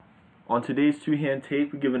On today's two-hand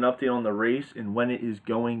take, we give an update on the race and when it is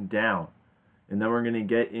going down. And then we're going to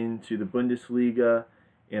get into the Bundesliga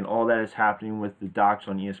and all that is happening with the docs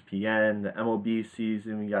on ESPN, the MLB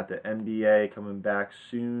season. We got the NBA coming back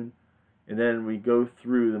soon. And then we go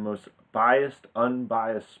through the most biased,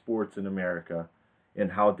 unbiased sports in America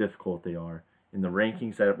and how difficult they are in the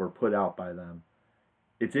rankings that were put out by them.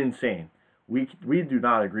 It's insane. We do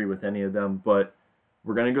not agree with any of them, but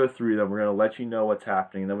we're going to go through them. We're going to let you know what's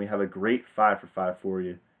happening. And then we have a great 5 for 5 for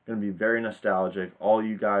you. Going to be very nostalgic. All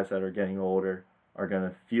you guys that are getting older are going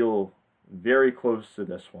to feel very close to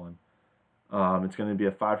this one. It's going to be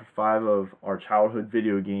a 5 for 5 of our childhood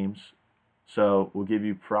video games. So we'll give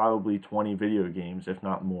you probably 20 video games, if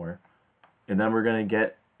not more. And then we're going to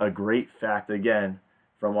get a great fact again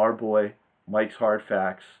from our boy, Mike's Hard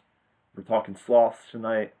Facts. We're talking sloths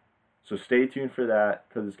tonight. So stay tuned for that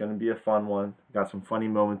because it's going to be a fun one. Got some funny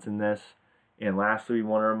moments in this. And lastly, we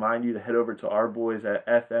want to remind you to head over to our boys at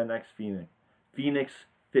FNX Phoenix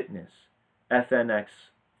Fitness. FNX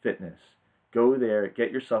Fitness. Go there,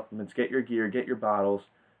 get your supplements, get your gear, get your bottles.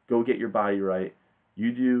 Go get your body right.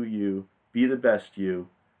 You do you. Be the best you.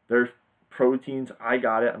 There's proteins. I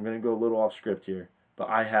got it. I'm going to go a little off script here. But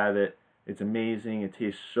I have it. It's amazing. It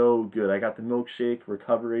tastes so good. I got the milkshake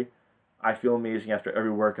recovery. I feel amazing after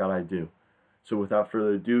every workout I do. So without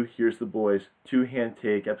further ado, here's the boys. Two-hand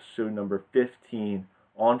take, episode number 15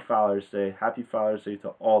 on Father's Day. Happy Father's Day to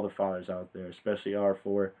all the fathers out there, especially our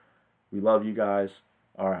four. We love you guys.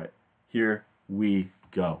 All right, here we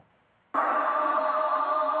go.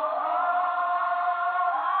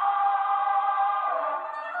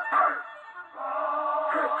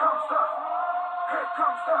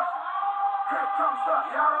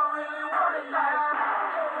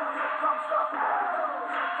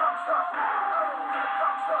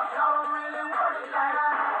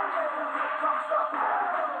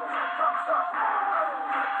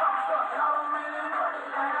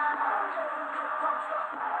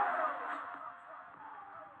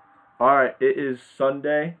 All right, it is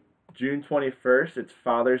Sunday, June 21st. It's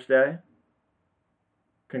Father's Day.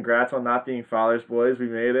 Congrats on not being fathers, boys. We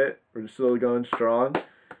made it. We're still going strong.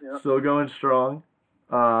 Yep. Still going strong.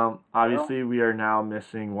 Obviously, we are now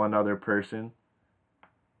missing one other person.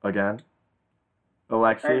 Again.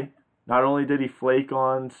 Alexi. Hey. Not only did he flake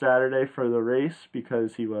on Saturday for the race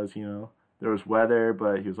because he was, there was weather,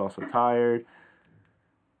 but he was also tired.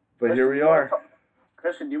 But Christian, here we are.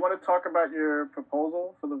 Christian, do you want to talk about your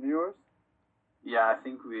proposal for the viewers? Yeah, I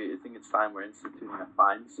think it's time we're instituting a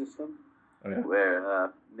fine system. Okay.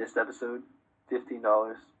 Where missed episode,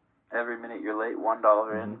 $15. Every minute you're late,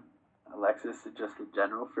 $1 in. Alexis, just in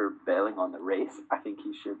general, for bailing on the race, I think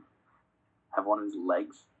he should have one of his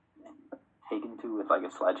legs taken to with like a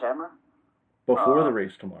sledgehammer. Before the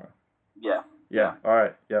race tomorrow. Yeah. Yeah. All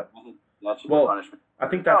right. Yep. I think that should be punishment. I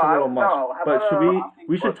think that's a little much. But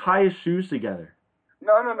we should tie his shoes together.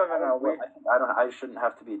 No. I shouldn't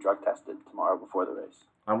have to be drug tested tomorrow before the race.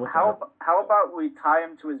 I'm with How about we tie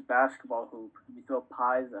him to his basketball hoop and we throw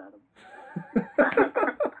pies at him?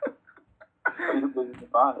 The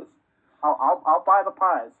pies. I'll buy the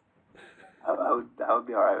pies. I would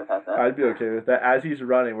be alright with that then. I'd be okay with that. As he's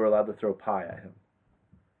running, we're allowed to throw pie at him.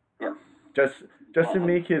 Yeah. Just to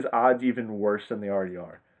make his odds even worse than they already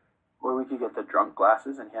are. Or we could get the drunk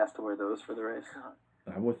glasses and he has to wear those for the race.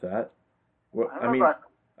 I'm with that. Well, I mean,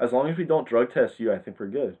 as long as we don't drug test you, I think we're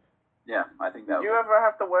good. Yeah, I think that. Did you ever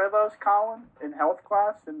have to wear those, Colin, in health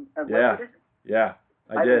class? Yeah,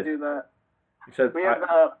 I did. didn't do that. Except we were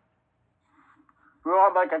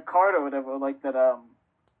on like a cart or whatever, like that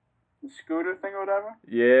the scooter thing or whatever.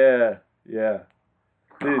 Yeah.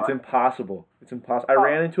 Dude, it's impossible. I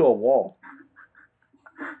ran into a wall.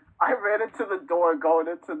 I ran into the door going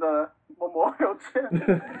into the memorial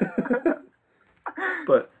gym.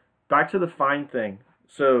 But back to the fine thing.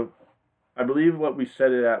 So I believe what we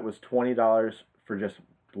set it at was $20 for just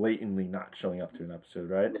blatantly not showing up to an episode,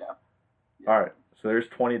 right? Yeah. All right. So there's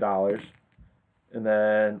 $20. And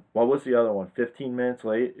then what was the other one? 15 minutes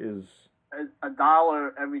late is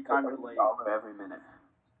 $1 every time you're late. $1 every minute.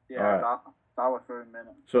 Yeah, right. $1 for a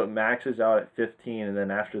minute. So it maxes out at 15, and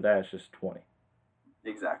then after that it's just 20.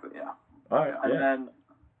 Exactly. Yeah. All right. And then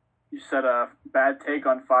you said a bad take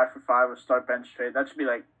on 5 for 5 or start bench trade. That should be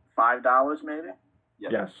like $5 maybe.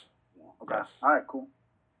 Yes. Okay. Yes. All right. Cool.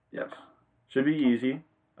 Yes. Should be easy.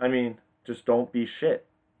 I mean, just don't be shit.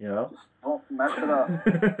 Just don't mess it up.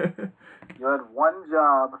 You had one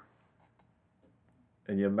job.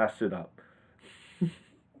 And you messed it up.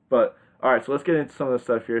 But, all right, so let's get into some of the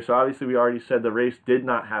stuff here. So, obviously, we already said the race did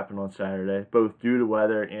not happen on Saturday, both due to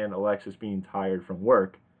weather and Alexis being tired from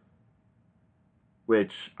work.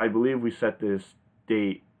 which I believe we set this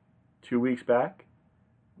date 2 weeks back.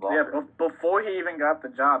 Yeah, before he even got the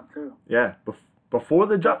job too. Yeah, before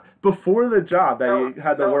the job that he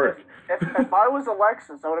had to work. If I was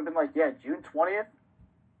Alexis, I would have been like, yeah, June 20th,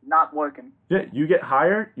 not working. Yeah, you get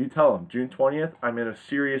hired, you tell him, June 20th, I'm in a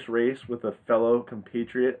serious race with a fellow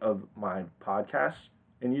compatriot of my podcast,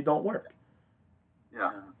 and you don't work.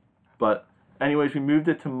 Yeah. But anyways, we moved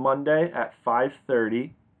it to Monday at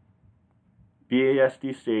 5:30,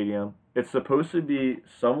 BASD Stadium. It's supposed to be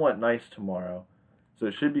somewhat nice tomorrow, so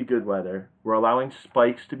it should be good weather. We're allowing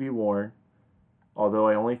spikes to be worn, although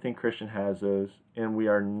I only think Christian has those, and we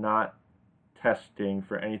are not testing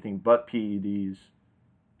for anything but PEDs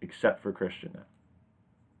except for Christian now.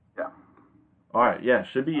 Yeah. All right, yeah,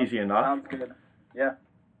 should be easy enough. Sounds good. Yeah.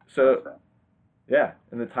 So, yeah,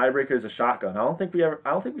 and the tiebreaker is a shotgun. I don't think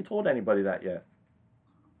we told anybody that yet.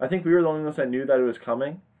 I think we were the only ones that knew that it was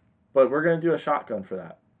coming, but we're gonna do a shotgun for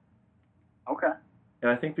that. Okay. And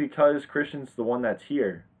I think because Christian's the one that's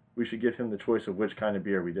here, we should give him the choice of which kind of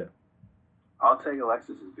beer we do. I'll take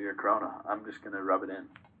Alexis's beer, Corona. I'm just gonna rub it in.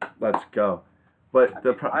 Let's go. But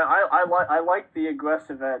I like the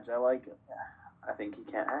aggressive edge. I like it. I think he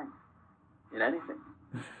can't hang in anything.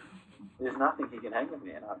 There's nothing he can hang with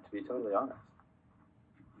me in, to be totally honest.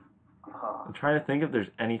 I'm trying to think if there's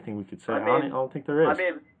anything we could say. I I don't think there is. I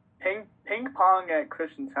mean, ping pong at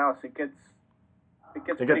Christian's house, it gets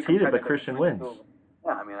pretty heated, but competitive Christian between wins. the two of them.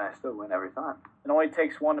 Yeah, I mean, I still win every time. It only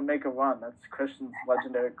takes one to make a run. That's Christian's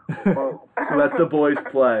legendary quote. Let the boys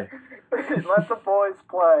play. Let the boys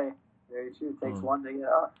play. Very true. It takes one to get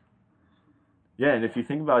up. Yeah, and if you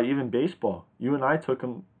think about it, even baseball, you and I took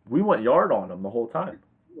him. We went yard on him the whole time.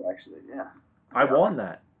 Actually, yeah. I won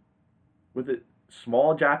that with a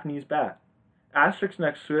small Japanese bat. Asterisk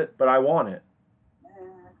next to it, but I won it.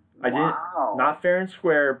 I didn't. Not fair and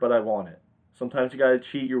square, but I won it. Sometimes you gotta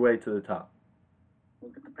cheat your way to the top.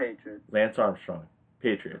 Look at the Patriots. Lance Armstrong,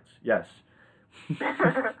 Patriots. Yes.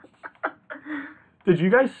 Did you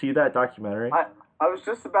guys see that documentary? I was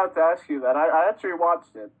just about to ask you that. I actually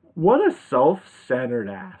watched it. What a self-centered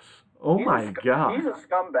ass. Oh my god. He's a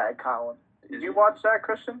scumbag, Colin. Did you watch that,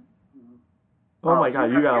 Christian? Oh my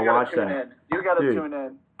god, you gotta watch tune that. In. You gotta Dude, tune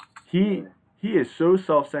in. He is so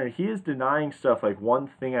self-centered. He is denying stuff like one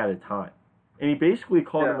thing at a time. And he basically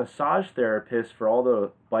called a massage therapist for all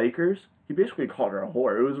the bikers. He basically called her a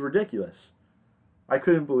whore. It was ridiculous. I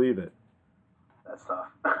couldn't believe it. That's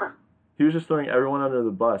tough. He was just throwing everyone under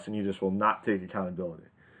the bus, and he just will not take accountability.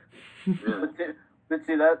 But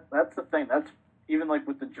see, that's the thing. That's even like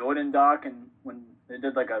with the Jordan doc, and when they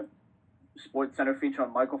did like a Sports Center feature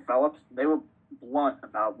on Michael Phelps, they were blunt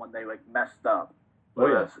about when they like messed up. Oh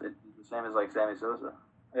yes, it's the same as like Sammy Sosa.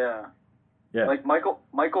 Yeah. Yeah. Like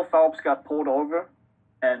Michael Phelps got pulled over,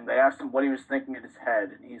 and they asked him what he was thinking in his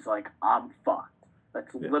head, and he's like, "I'm fucked."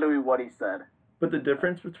 That's literally what he said. But the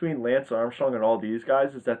difference between Lance Armstrong and all these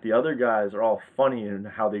guys is that the other guys are all funny in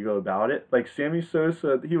how they go about it. Like Sammy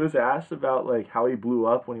Sosa, he was asked about like how he blew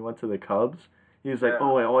up when he went to the Cubs. He was like,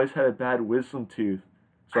 "Oh, I always had a bad wisdom tooth,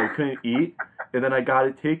 so I couldn't eat, and then I got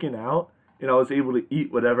it taken out, and I was able to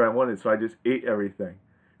eat whatever I wanted, so I just ate everything."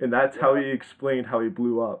 And that's how he explained how he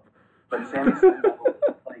blew up. But Sammy,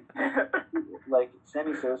 like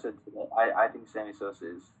Sammy Sosa, I think Sammy Sosa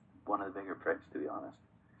is one of the bigger pricks, to be honest.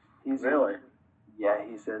 He's really. Yeah,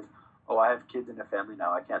 he says, "Oh, I have kids and a family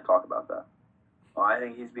now. I can't talk about that." Oh, I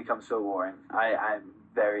think he's become so boring. I'm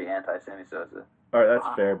very anti-Sammy Sosa. All right,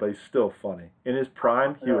 that's fair, but he's still funny. In his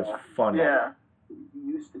prime, he was funny. Yeah. He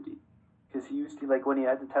used to be. Because he used to, like, when he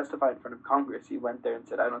had to testify in front of Congress, he went there and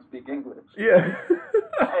said, "I don't speak English." Yeah.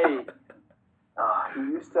 Hey, he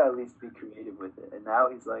used to at least be creative with it, and now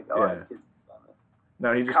he's like, "Oh, I have kids."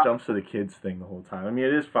 Now he just jumps to the kids thing the whole time. I mean,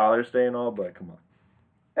 it is Father's Day and all, but come on.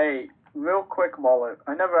 Hey, real quick, Mullet.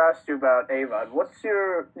 I never asked you about A-Rod. What's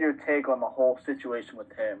your take on the whole situation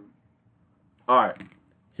with him? All right.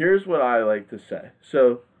 Here's what I like to say.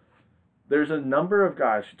 So, there's a number of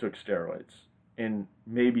guys who took steroids and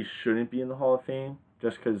maybe shouldn't be in the Hall of Fame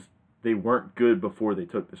just because they weren't good before they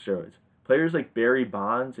took the steroids. Players like Barry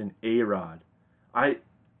Bonds and A-Rod.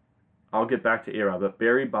 I'll get back to A-Rod, but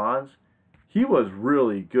Barry Bonds, he was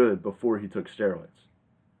really good before he took steroids.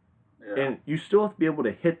 Yeah. And you still have to be able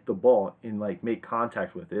to hit the ball and like make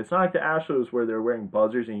contact with it. It's not like the Astros where they're wearing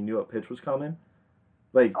buzzers and you knew what pitch was coming.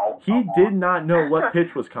 Like, he did not know what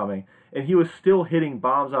pitch was coming, and he was still hitting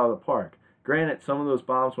bombs out of the park. Granted, some of those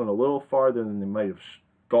bombs went a little farther than they might have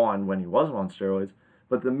gone when he wasn't on steroids,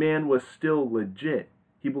 but the man was still legit.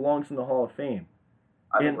 He belongs in the Hall of Fame.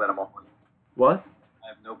 I think let him off. What? I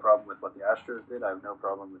have no problem with what the Astros did. I have no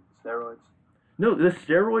problem with the steroids. No, the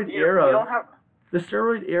steroid era. The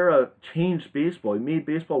steroid era changed baseball. It made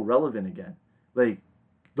baseball relevant again. Like,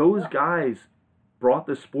 those guys brought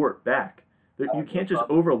the sport back. You can't just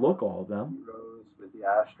overlook all of them. With the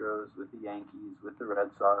Astros, with the Yankees, with the Red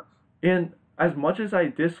Sox. And as much as I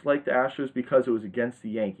dislike the Astros because it was against the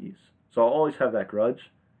Yankees, so I'll always have that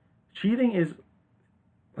grudge, cheating is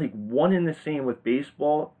like one and the same with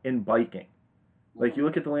baseball and biking. Like, you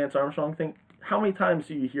look at the Lance Armstrong thing, how many times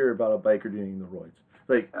do you hear about a biker doing the roids?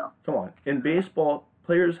 Like, come on. In baseball,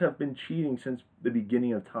 players have been cheating since the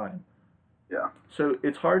beginning of time. Yeah. So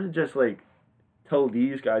it's hard to just, like, tell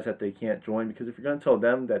these guys that they can't join, because if you're going to tell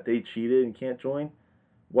them that they cheated and can't join,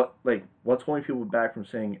 what's holding people back from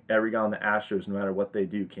saying every guy on the Astros, no matter what they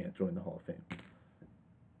do, can't join the Hall of Fame?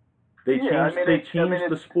 They changed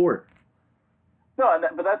the sport. No,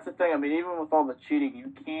 but that's the thing. I mean, even with all the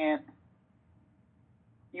cheating,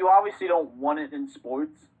 you obviously don't want it in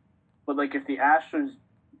sports, but, like, if the Astros,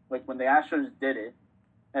 like, when the Astros did it,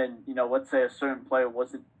 and, you know, let's say a certain player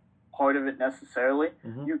wasn't part of it necessarily,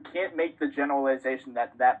 you can't make the generalization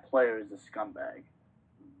that that player is a scumbag.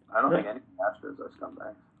 I don't think any Astros are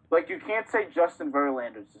scumbags. Like, you can't say Justin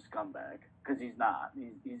Verlander's a scumbag, because he's not.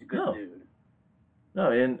 He's a good dude.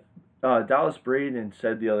 No, and Dallas Braden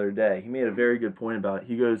said the other day, he made a very good point about it.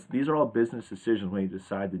 He goes, these are all business decisions when you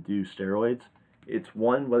decide to do steroids. It's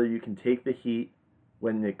one, whether you can take the heat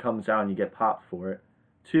when it comes out and you get popped for it.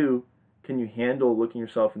 Two, can you handle looking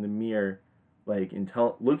yourself in the mirror, like,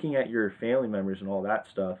 looking at your family members and all that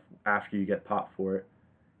stuff after you get popped for it?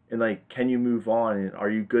 And, like, can you move on, and are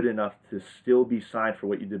you good enough to still be signed for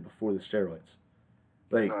what you did before the steroids?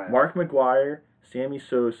 Like, Mark McGwire, Sammy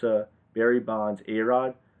Sosa, Barry Bonds,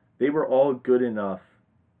 A-Rod, they were all good enough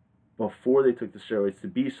before they took the steroids to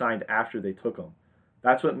be signed after they took them.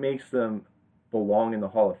 That's what makes them belong in the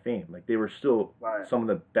Hall of Fame. Like, they were still some of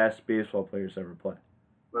the best baseball players ever played.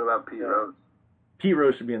 What about Pete Rose? Pete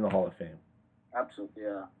Rose should be in the Hall of Fame. Absolutely,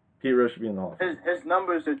 yeah. Pete Rose should be in the Hall of Fame. His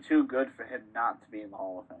numbers are too good for him not to be in the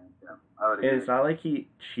Hall of Fame. Yeah, I would agree. And it's not like he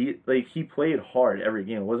cheated. Like, he played hard every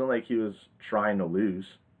game. It wasn't like he was trying to lose.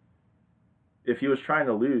 If he was trying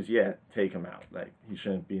to lose, take him out. Like, he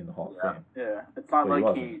shouldn't be in the Hall of Fame. Yeah, it's not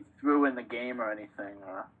like he threw in the game or anything.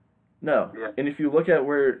 No. Yeah. And if you look at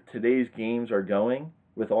where today's games are going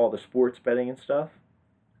with all the sports betting and stuff,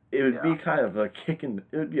 it would be kind of it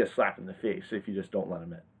would be a slap in the face if you just don't let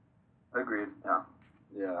him in. Agreed. Yeah.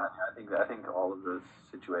 Yeah. I think all of those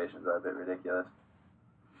situations are a bit ridiculous.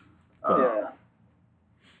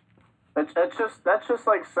 That's just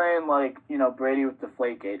like saying, like, you know, Brady with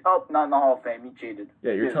Deflategate. Oh, not in the Hall of Fame. He cheated.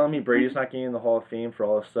 Yeah, you're telling me Brady's not getting in the Hall of Fame for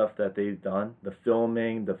all the stuff that they've done, the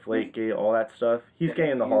filming, the Deflategate, all that stuff. He's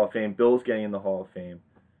getting in the Hall of Fame. Bill's getting in the Hall of Fame.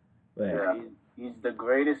 Like, he's the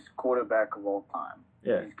greatest quarterback of all time.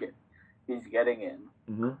 Yeah, he's getting in.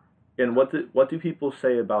 Mm-hmm. And what do people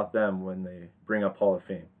say about them when they bring up Hall of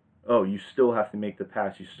Fame? Oh, you still have to make the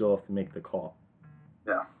pass. You still have to make the call.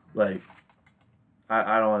 Yeah. Like,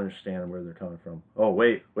 I don't understand where they're coming from. Oh,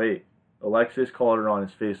 wait. Alexis called her on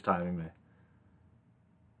his FaceTiming me.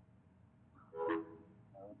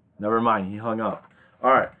 Never mind, he hung up.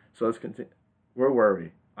 All right, so let's continue. Where were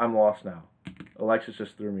we? I'm lost now. Alexis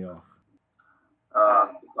just threw me off.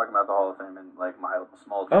 Talking about the Hall of Fame and, like, my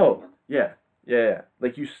small... Oh, yeah.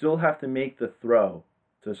 Like, you still have to make the throw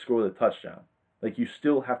to score the touchdown. Like, you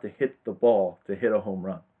still have to hit the ball to hit a home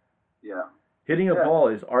run. Yeah. Hitting a ball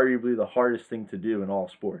is arguably the hardest thing to do in all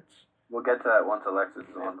sports. We'll get to that once Alexis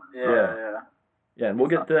is on. Yeah, and we'll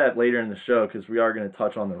get to that later in the show because we are going to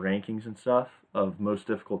touch on the rankings and stuff of most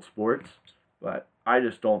difficult sports. But I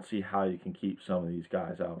just don't see how you can keep some of these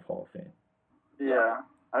guys out of Hall of Fame. Yeah,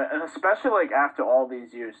 and especially, like, after all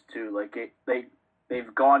these years too. Like,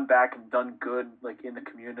 they've gone back and done good, like, in the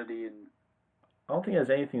community. And I don't think it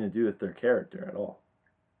has anything to do with their character at all.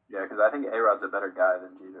 Yeah, because I think A-Rod's a better guy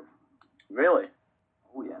than Jeter. Really?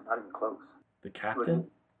 Oh, yeah, not even close. The captain?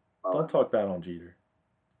 Don't talk bad on Jeter.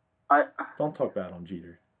 Don't talk bad on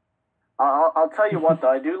Jeter. I'll tell you what, though.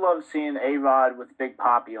 I do love seeing A-Rod with Big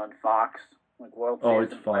Papi on Fox. Like, World Series.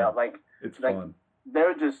 Oh, it's fun. Like, it's fun.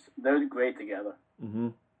 They're great together. Mm-hmm.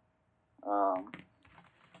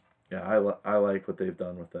 Yeah, I like what they've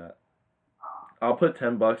done with that. I'll put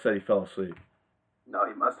 $10 that he fell asleep. No,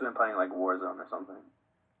 he must have been playing, like, Warzone or something.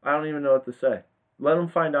 I don't even know what to say. Let him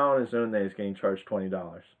find out on his own that he's getting charged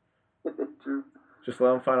 $20. True. Just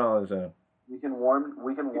let him find out on his own. We can warn him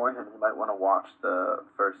he might want to watch the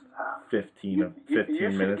first half. 15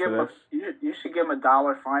 minutes of this. You should give him a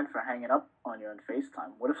 $1 fine for hanging up on you on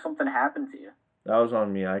FaceTime. What if something happened to you? That was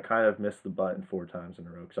on me. I kind of missed the button 4 times in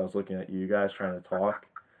a row because I was looking at you guys trying to talk.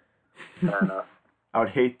 Fair enough. I would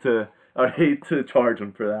hate to charge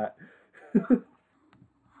him for that.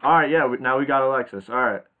 All right, yeah. Now we got Alexis. All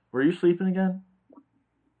right. Were you sleeping again?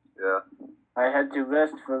 Yeah. I had to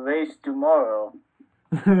rest for race tomorrow.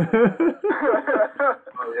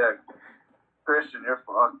 Oh yeah. Christian, you're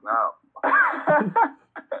fucked now.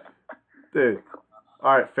 Dude.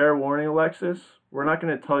 All right. Fair warning, Alexis. We're not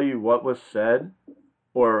going to tell you what was said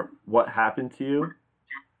or what happened to you,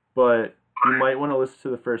 but you might want to listen to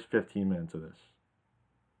the first 15 minutes of this.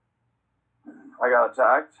 I got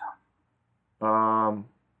attacked.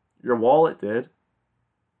 Your wallet did.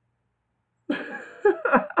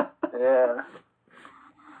 Yeah.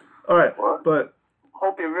 All right, What? but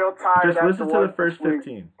Hope you're real tired. just after listen to work the first this week.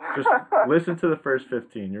 15. Just listen to the first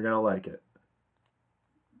 15. You're gonna like it.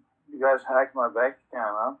 You guys hacked my bank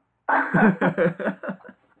account,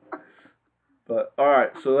 But all right,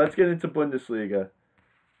 so let's get into Bundesliga.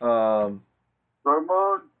 huh?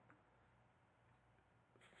 Dortmund.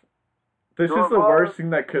 This is the worst thing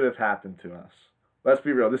that could have happened to us. Let's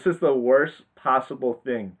be real. This is the worst possible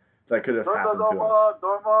thing that could have happened to us.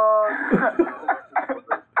 Dortmund.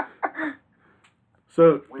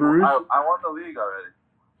 So Borussia, I won the league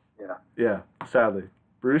already. yeah, sadly,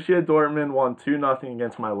 Borussia Dortmund won 2-0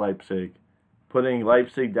 against my Leipzig, putting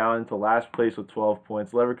Leipzig down into last place with 12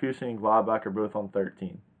 points. Leverkusen and Gladbach are both on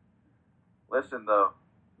 13. Listen though,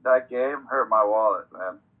 that game hurt my wallet,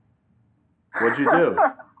 man. What'd you do?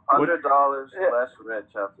 $100 less rich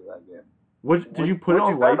after that game. What did you put it what'd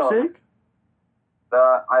on you bet on? Leipzig?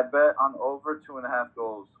 I bet on over 2.5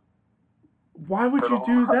 goals. Why would you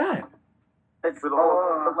do that? It's For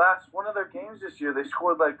the last one of their games this year, they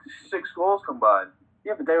scored like 6 goals combined.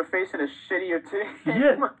 yeah, but they were facing a shittier team.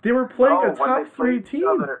 Yeah, they were playing No, a when top they 3 played each team.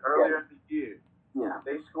 other earlier in the year, Yeah.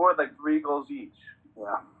 they scored like 3 goals each.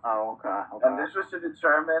 Yeah. Oh, okay. And this was to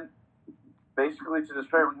determine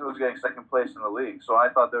who was getting second place in the league. So I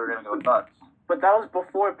thought they were going to go nuts. But that was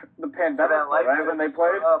before the And pandemic, then right? When they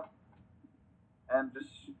played. up and just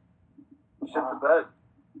shit the bed.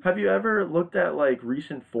 Have you ever looked at like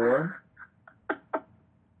recent form?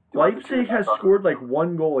 Leipzig has scored like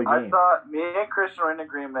 1 goal a I game. thought me and Christian were in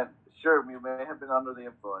agreement. Sure, we may have been under the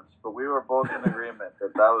influence, but we were both in agreement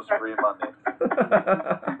that was free money.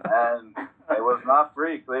 And it was not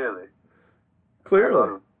free, clearly.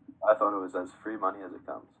 Clearly. I thought it was as free money as it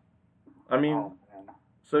comes. I mean, Oh, man.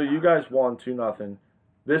 so you guys won 2-0.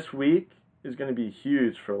 This week is going to be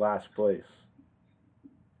huge for last place.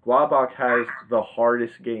 Gladbach has the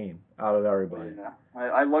hardest game out of everybody. Yeah.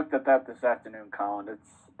 I looked at that this afternoon, Colin.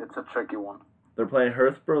 It's a tricky one. They're playing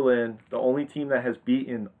Hertha Berlin, the only team that has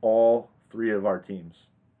beaten all 3 of our teams.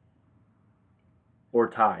 Or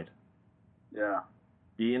tied. Yeah.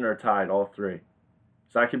 Beaten or tied, all 3.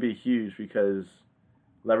 So that could be huge because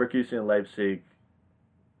Leverkusen and Leipzig,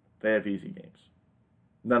 they have easy games.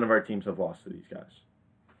 None of our teams have lost to these guys.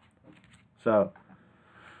 So,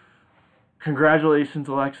 congratulations,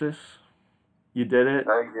 Alexis. You did it.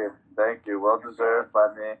 Thank you. Well deserved by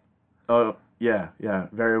me. Oh, yeah,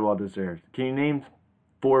 very well deserved. Can you name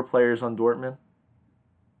 4 players on Dortmund?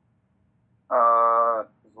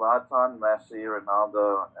 Zlatan, Messi,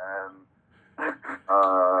 Ronaldo, and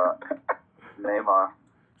Neymar.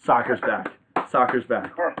 Soccer's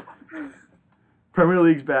back. Premier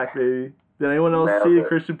League's back, baby. Did anyone else Nailed see it.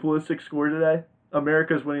 Christian Pulisic score today?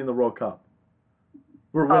 America's winning the World Cup.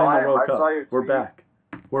 We're winning I the World Cup. saw your We're tweet. back.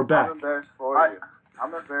 We're back. I'm embarrassed for you.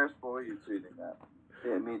 I'm embarrassed for you tweeting that.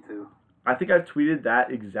 Yeah, me too. I think I've tweeted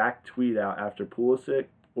that exact tweet out after Pulisic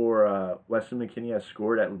or Weston McKennie has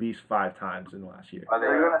scored at least 5 times in the last year.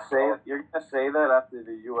 You're gonna say that after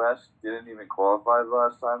the U.S. didn't even qualify the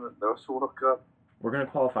last time that there was a World Cup? We're going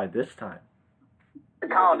to qualify this time.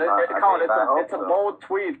 Colin, I hope it's a so. bold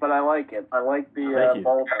tweet, but I like it. I like the Thank you.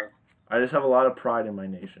 boldness. I just have a lot of pride in my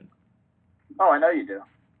nation. Oh, I know you do.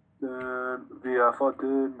 Wir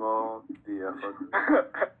fucking Mond, wir fucking.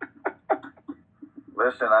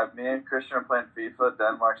 Listen, me and Christian are playing FIFA.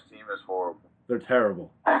 Denmark's team is horrible. They're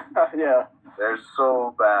terrible. Yeah. They're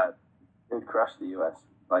so bad. They'd crush the U.S.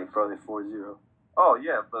 Like probably 4-0. Oh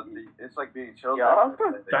yeah, but it's like being children.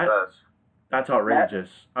 Yeah. That's outrageous.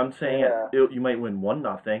 I'm saying Yeah. you might win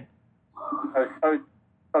 1-0.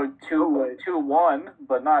 2-1,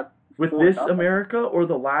 but not With 4-0. this America or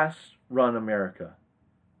the last run America?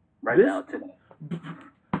 right this- now today.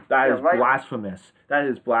 That Yeah, is right. blasphemous. That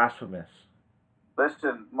is blasphemous.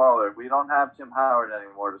 Listen, Mueller, we don't have Tim Howard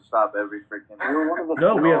anymore to stop every freaking.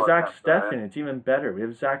 No, we have Oh, Zach that's right. Steffen. It's even better. We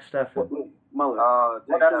have Zach Steffen. Wait, Muller. Take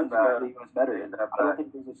What that doesn't back. make the U.S. better? Take that I don't back.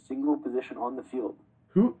 think there's a single position on the field.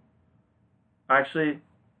 Who? Actually,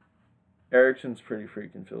 Ericsson's pretty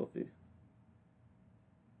freaking filthy.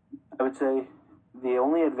 I would say the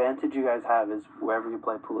only advantage you guys have is wherever you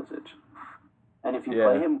play Pulisic. And if you Yeah.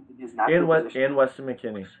 play him in his natural position... And Weston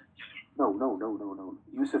McKennie. No.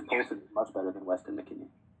 Yusuf Poulsen is much better than Weston McKennie.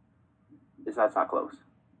 That's not close.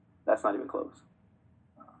 That's not even close.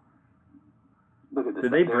 Look at this.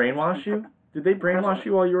 Did they brainwash you? Did they brainwash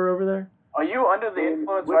you while you were over there? Are you under the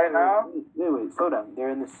influence right now? Wait, slow down. They're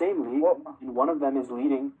in the same league, and one of them is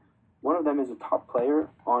leading. One of them is a top player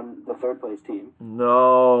on the third place team. No.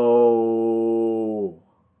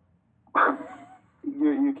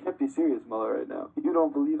 You can't be serious, Muller, right now. You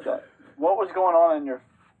don't believe that. What was going on in your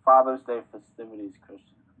Father's Day festivities,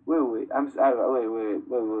 Christian? Wait. I'm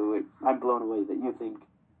blown away that you think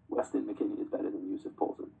Weston McKennie is better than Yusuf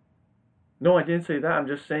Poulsen. No, I didn't say that. I'm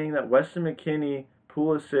just saying that Weston McKennie,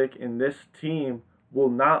 Pulisic, and this team will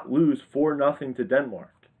not lose 4-0 to Denmark.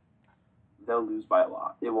 They'll lose by a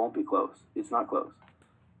lot. It won't be close. It's not close.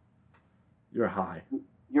 You're high.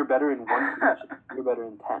 You're better in one position. You're better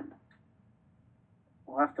in 10.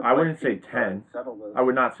 We'll have to I wouldn't say 10. Settle this. I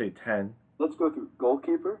would not say 10. Let's go through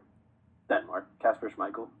goalkeeper. Denmark. Kasper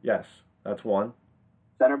Schmeichel. Yes, that's one.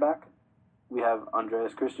 Center back. We have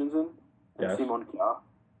Andreas Christensen and Yes. Simon Kjær.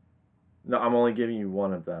 No, I'm only giving you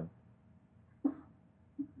one of them.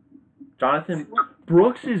 Jonathan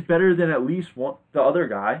Brooks is better than at least one. The other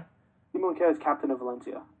guy. Simon Kjær is captain of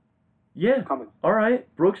Valencia. Yeah. Coming. All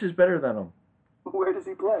right. Brooks is better than him. Where does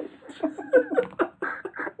he play?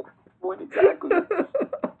 What exactly?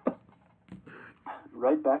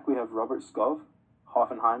 Right back, we have Robert Skov,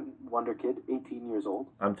 Hoffenheim wonder kid, 18 years old.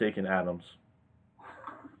 I'm taking Adams.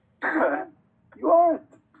 You aren't.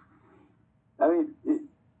 I mean,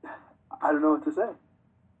 I don't know what to say.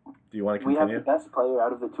 Do you want to We have continue? the best player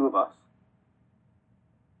out of the two of us.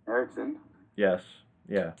 Eriksson. Yes.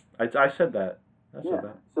 Yeah. I said that. I said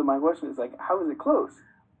that. So my question is like, how is it close?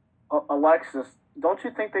 Alexis, don't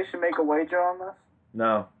you think they should make a wager on this?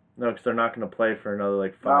 No, because they're not going to play for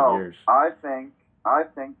another 5 years. I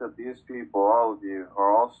think that these people, all of you,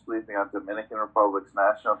 are all sleeping on Dominican Republic's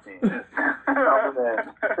national team. Coming in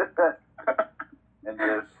and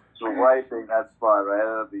just swiping that spot right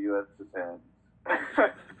out of the U.S.'s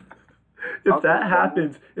hands. If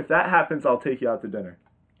that happens, I'll take you out to dinner.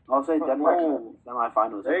 I'll say Denmark Oh.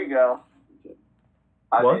 semifinals. There you go.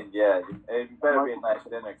 I What? mean, yeah, it better be a nice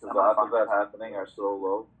dinner because the odds of that happening are so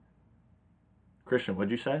low. Christian,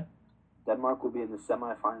 what'd you say? Denmark will be in the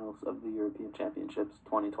semifinals of the European Championships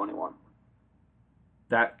 2021.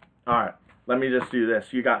 All right. Let me just do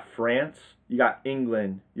this. You got France, you got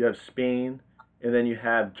England, you have Spain, and then you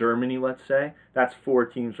have Germany, let's say. That's 4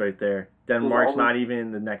 teams right there. Denmark's not even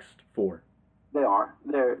in the next 4. They are.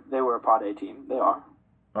 They were a Pot A team. They are.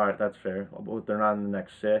 All right, that's fair. But they're not in the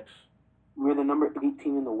next 6. We're the number 8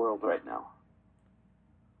 team in the world right now.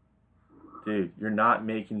 Dude, you're not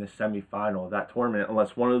making the semifinal of that tournament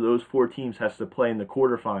unless one of those 4 teams has to play in the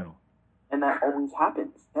quarterfinal. And that always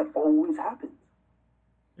happens. That always happens.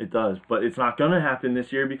 It does, but it's not going to happen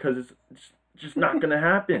this year because it's just not going to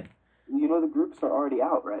happen. You know the groups are already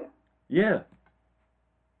out, right? Yeah.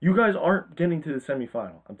 You guys aren't getting to the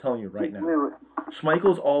semifinal. I'm telling you right now. Wait.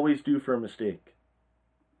 Schmeichel's always due for a mistake.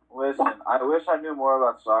 Listen, I wish I knew more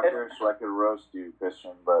about soccer so I could roast you,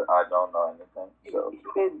 Christian, but I don't know anything. So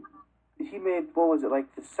He made, what was it,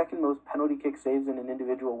 like the second most penalty kick saves in an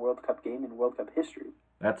individual World Cup game in World Cup history.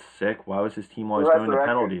 That's sick. Why was his team always going to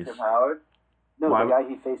penalties? Tim Howard. No, Why the guy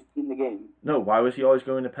he faced in the game. No, why was he always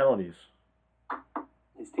going to penalties?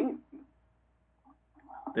 His team.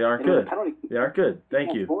 They aren't And it was a good. penalty kick. They aren't good. Thank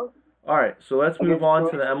Can't you. score. All right, so let's move Against on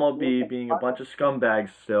to the Croatia. MLB being a bunch of scumbags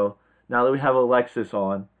still. Now that we have Alexis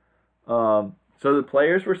on. So the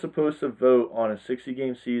players were supposed to vote on a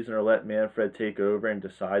 60-game season or let Manfred take over and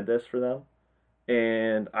decide this for them.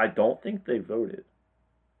 And I don't think they voted.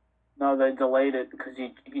 No, they delayed it because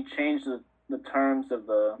he changed the terms of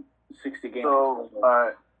the 60 games. So,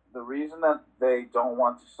 the reason that they don't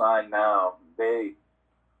want to sign now, they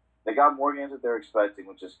got more games that they're expecting,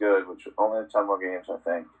 which is good, which only 10 more games, I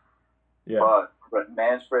think. Yeah. But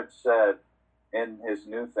Manfred said in his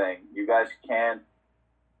new thing, you guys can't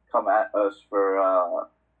come at us for,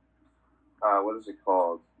 what is it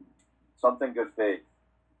called? Something good faith.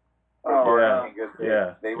 For Oh, bargaining in good faith.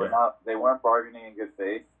 Yeah, They were yeah. they weren't bargaining in good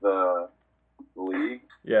faith, the league.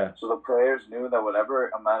 Yeah. So the players knew that whatever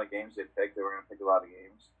amount of games they picked, they were going to pick a lot of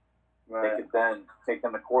games. Right. They could then take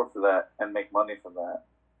them to court for that and make money from that.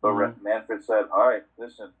 But Mhm. Manfred said, all right,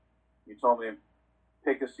 listen, you told me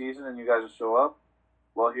pick a season and you guys will show up.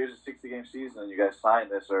 Well, here's a 60-game season and you guys sign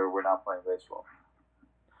this or we're not playing baseball.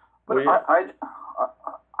 But Well, yeah.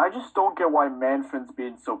 I just don't get why Manfred's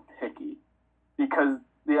being so picky. Because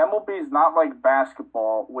the MLB is not like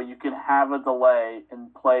basketball where you can have a delay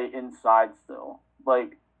and play inside still.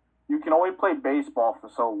 Like, you can only play baseball for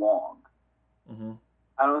so long. Mm-hmm.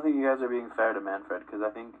 I don't think you guys are being fair to Manfred because I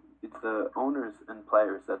think it's the owners and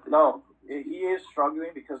players that they No, he is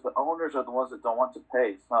struggling because the owners are the ones that don't want to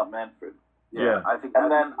pay. It's not Manfred. Yeah. I think.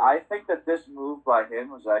 And then I think that this move by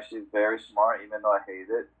him was actually very smart, even though I hate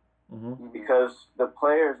it, Mm-hmm. because the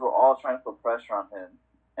players were all trying to put pressure on him,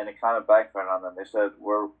 and it kind of backfired on them. They said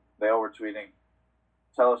they all were tweeting,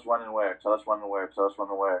 "Tell us when and where. Tell us when and where. Tell us when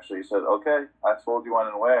and where." So he said, "Okay, I told you when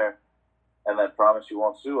and where, and then promise you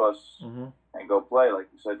won't sue us Mm-hmm. and go play like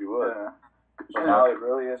you said you would." Yeah. So now it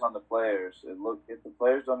really is on the players. If the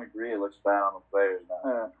players don't agree, it looks bad on the players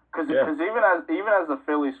now. Because Yeah. even as a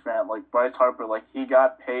Phillies fan, like Bryce Harper, like he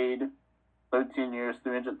got paid 13 years,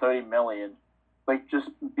 $330 million. Like just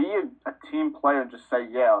be a team player and just say,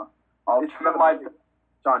 yeah, I'll It's trim not my. a-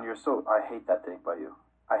 John, I hate that take by you.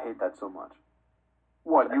 I hate that so much.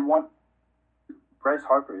 What you want? Bryce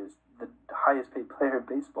Harper is the highest paid player in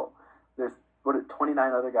baseball. There's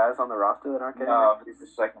 29 other guys on the roster that aren't getting No, it? he's the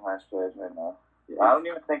second highest player right now. Yeah, I don't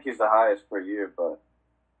even think he's the highest per year, but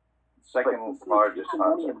second he's largest. taking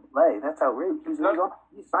money in play. That's outrageous. He signed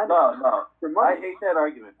No, a no. contract for I money. hate that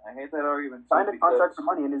argument. Too, Signed a contract because for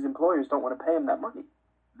money, and his employers don't want to pay him that money.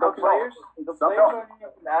 The players Some- aren't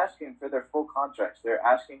even asking for their full contracts. They're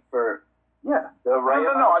asking for Yeah, the right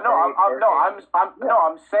amount of pay per game.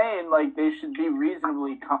 I'm saying like they should be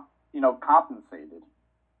reasonably, compensated.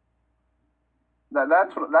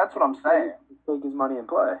 That's what I'm saying. take his money and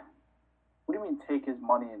play. What do you mean take his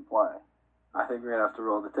money and play? I think we're gonna have to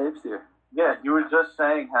roll the tapes here. Yeah, you were just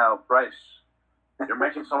saying how Bryce, you're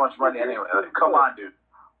making so much money anyway. Like, come on, dude.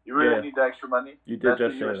 You really Yeah. need the extra money? You did That's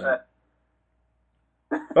just what you say were that.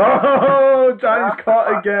 saying. Oh, Johnny's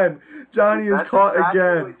caught again. Johnny is That's caught exactly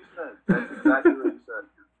again. What you said. That's exactly what you said.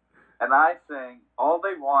 And I'm saying all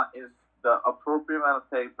they want is the appropriate amount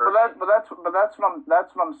of pay per. That's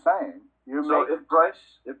what I'm saying. You're So making,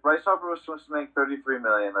 if Bryce Harper was supposed to make $33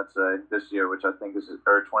 million, let's say this year, which I think is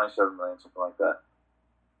or $27 million, something like that,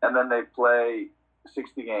 and then they play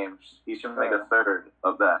 60 games, he should make a third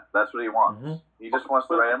of that. That's what he wants. Mhm. He just wants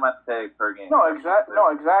the right amount of pay per game. no,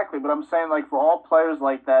 exactly. But I'm saying like for all players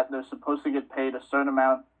like that, they're supposed to get paid a certain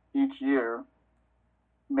amount each year.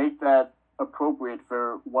 Make that appropriate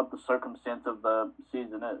for what the circumstance of the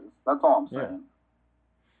season is. That's all I'm saying.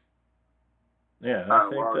 Yeah, I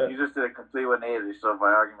think well, that. you just did a complete 180, so my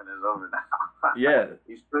argument is over now. Yeah,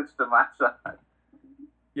 He switched to my side.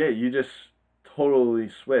 yeah, you just totally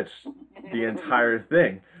switched the entire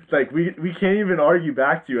thing. Like we can't even argue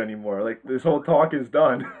back to you anymore. Like this whole talk is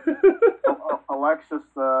done. Alexis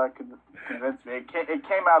convinced me. It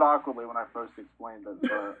came out awkwardly when I first explained it.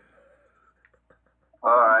 But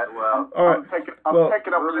All right, well. All right. I'm picking up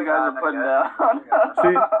what you moving guys on, are putting I guess.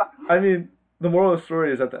 down. See, I mean, the moral of the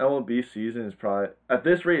story is that the MLB season is probably at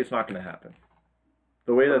this rate it's not going to happen.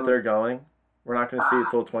 The way that they're going, we're not going to see it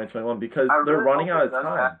till 2021 because I they're really running hope out it of does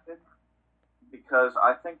time. happen, because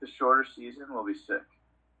I think the shorter season will be sick.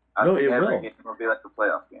 I No, think it every will. game will be like the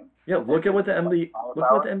playoff game. Yeah, look at what the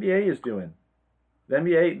NBA is doing. The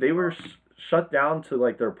NBA they were shut down to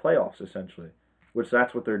like their playoffs essentially, which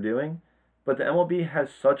that's what they're doing. But the MLB has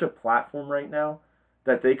such a platform right now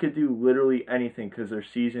that they could do literally anything because their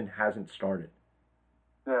season hasn't started.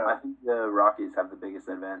 I think the Rockies have the biggest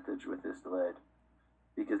advantage with this delayed.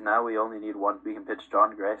 Because now we only need one. We can pitch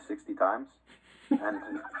John Gray 60 times. And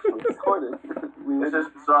we scored it. This is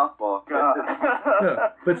softball. No,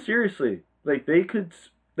 but seriously, like they could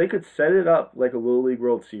set it up like a Little League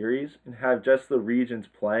World Series and have just the regions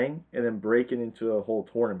playing and then break it into a whole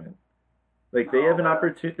tournament. Like they have an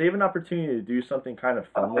opportunity to do something kind of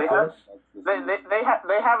fun with this.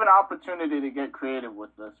 They have an opportunity to get creative with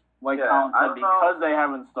this, like Yeah, Colin I said, don't know. because they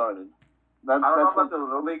haven't started. I don't know That's about the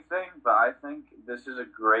Little League thing, but I think this is a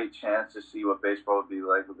great chance to see what baseball would be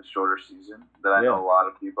like with a shorter season that I know a lot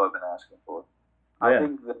of people have been asking for. I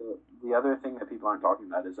think the other thing that people aren't talking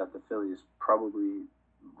about is that the Phillies probably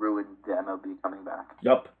ruined the MLB coming back.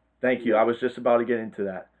 Yup. Thank you. I was just about to get into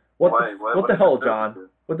that. What the did hell, the Phillies John? do?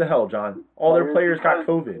 What the hell, John? All their players got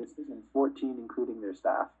COVID. Season 14, including their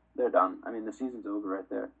staff. They're done. I mean, the season's over right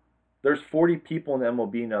there. There's 40 people in the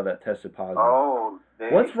MLB now that tested positive. Oh,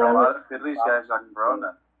 What's wrong a lot with- of Phillies guys got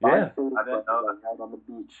corona. Yeah. Phillies I didn't know players out on the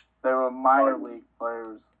beach, They were minor league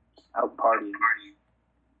players. out partying.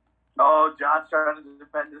 Oh, John's trying to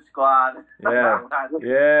defend the squad. Yeah. It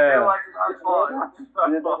Yeah. wasn't our fault.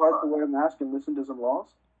 You didn't have to wear a mask and listen to some laws?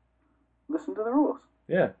 Listen to the rules.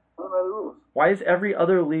 Yeah. What are the rules? Why is every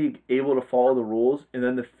other league able to follow the rules and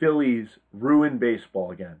then the Phillies ruin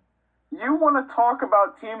baseball again? You want to talk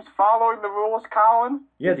about teams following the rules, Colin?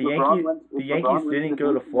 Yeah, If the LeBron Yankees went- if the LeBron Yankees went to didn't the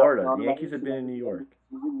go to beach, Florida. nothing The on Yankees the have been in beach, New York.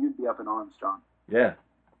 season, you'd be up in arms, John. Yeah.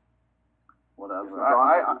 Whatever.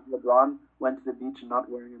 If LeBron went to the beach and not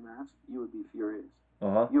wearing a mask, you would be furious.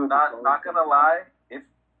 Uh-huh. You would Not gonna lie, if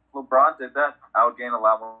LeBron did that, I would gain a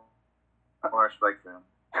lot more respect for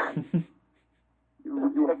him.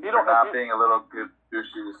 For not being a little good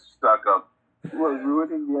douchey stuck up. What,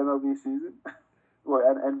 ruining the MLB season or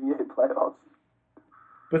an NBA playoffs?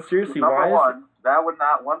 But seriously, Number why is one, that would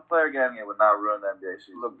not, one player getting it would not ruin the NBA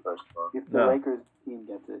season. First of all. If the No. Lakers team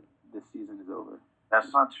gets it, this season is over.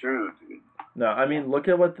 That's not true, dude. No, I mean, look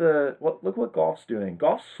at what golf's doing.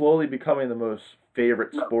 Golf's slowly becoming the most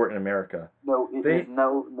favorite sport in America. No, it They- is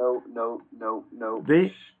no.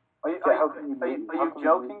 They Are you How can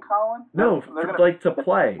joking, Colin? no, They're gonna- like to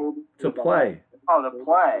play. Oh, to play.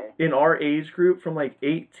 In our age group, from like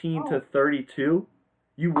 18 to 32,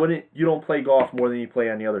 you don't play golf more than you play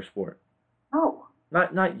any other sport. No.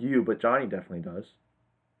 Not you, but Johnny definitely does.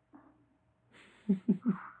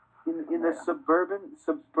 In the suburban.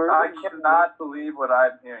 I cannot believe what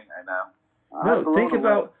I'm hearing right now. No, think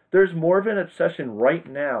about, there's more of an obsession right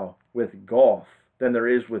now with golf than there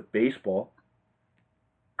is with baseball.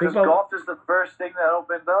 Think Because about, golf is the first thing that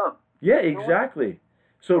opened up. yeah, exactly.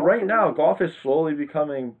 So right now, golf is slowly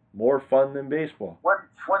becoming more fun than baseball. When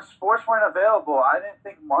sports weren't available, I didn't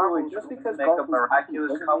think Marvel Just was because going to make golf a is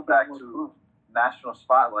miraculous doesn't comeback make it to more fun. national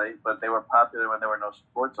spotlight, but they were popular when there were no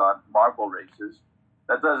sports on. Marble races.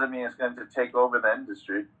 That doesn't mean it's going to take over the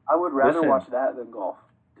industry. I would rather Listen. watch that than golf,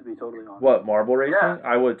 to be totally honest. What, marble racing? Yeah.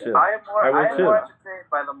 I would too. I am more too. entertained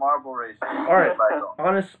by the marble racing. All right. than by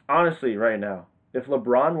golf. Honestly, right now, if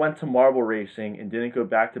LeBron went to marble racing and didn't go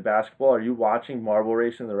back to basketball, are you watching marble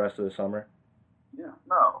racing the rest of the summer?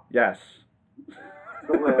 No. Yes.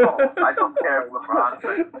 I don't care if LeBron's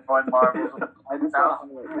throwing marbles I just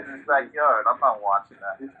in his backyard. I'm not watching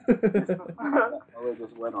that. Miller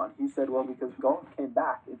just went on. He said, well, because golf came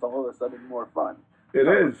back, it's all of a sudden more fun. It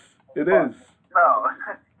is. It is. No.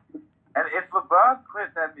 And if LeBron quit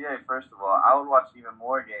the NBA, first of all, I would watch even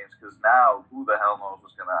more games because now who the hell knows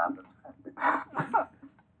what's going to happen.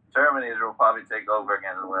 Terminator will probably take over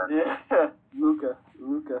again and win. Yeah.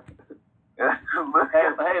 Luca.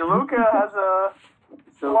 Hey, Luca has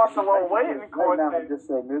lost a little weight in right now, quarantine. I'm just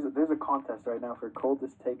saying, there's a contest right now for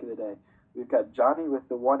coldest take of the day. We've got Johnny with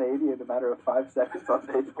the 180 in a matter of 5 seconds on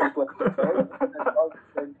Facebook.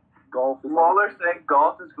 And golf is Mueller saying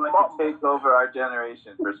golf is going to take over our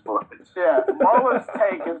generation for sports. Yeah, Mueller's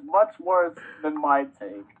take is much worse than my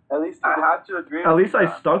take. at least I have to agree. At least with I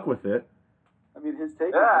John. stuck with it. I mean, his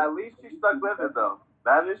take. Yeah, at least you stuck with it though.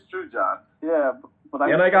 That is true, John. Yeah, but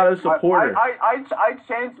And I got a supporter. I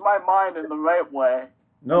changed my mind in the right way.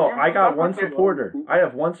 No, You I got stuck one with it. supporter. I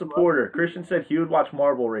have one supporter. Christian said he would watch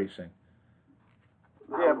marble racing.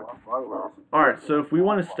 Yeah, All right, so if we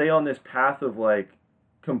want to stay on this path of like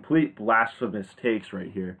complete blasphemous takes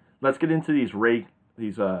right here, let's get into these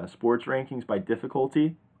sports rankings by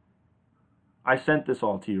difficulty. I sent this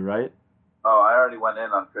all to you, right? Oh, I already went in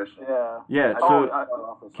on Christian. yeah. Yeah.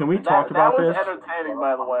 Oh, So can we talk that about was this? entertaining,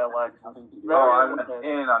 by the way, Alexis. Oh, I went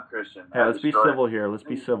in on Christian. Hey, let's be civil here. Let's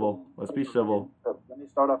be civil. Let's be civil. So, let me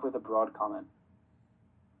start off with a broad comment.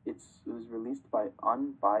 It was released by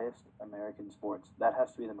Unbiased American Sports. That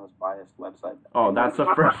has to be the most biased website. Oh, that's the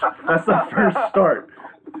first. That's the first start.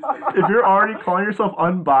 If you're already calling yourself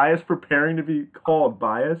unbiased, preparing to be called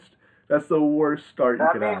biased, that's the worst start you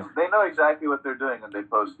That could means have. they know exactly what they're doing when they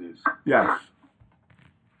post these. Yes.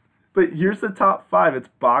 But here's the top 5. It's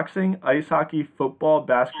boxing, ice hockey, football,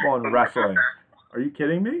 basketball, and wrestling. Are you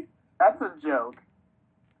kidding me? That's a joke.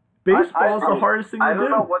 Baseball is the hardest thing to I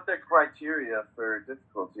don't know do. what their criteria for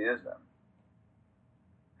difficulty is then.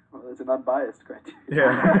 Well, it's an unbiased criteria.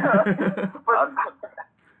 Yeah.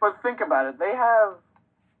 But think about it. They have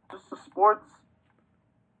just the sports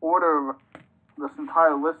order. This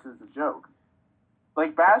entire list is a joke.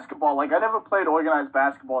 Like basketball. Like I never played organized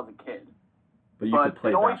basketball as a kid. But you could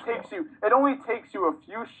play it only basketball. takes you a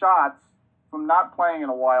few shots from not playing in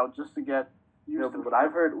a while just to get used No, to but what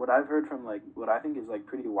I've heard from like what I think is like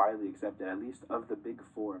pretty widely accepted, at least of the big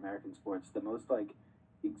 4 American sports, the most like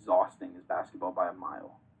exhausting is basketball by a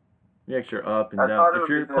mile. Yeah, 'cause you're up and I down. thought it If would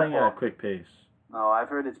you're be playing at a football. quick pace. No, I've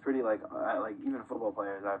heard it's pretty like even football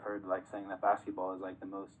players. I've heard like saying that basketball is like the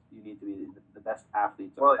most. You need to be the best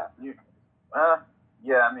athletes. Well, of that.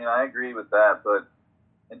 yeah, I mean, I agree with that, but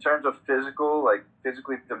in terms of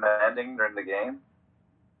physically demanding during the game,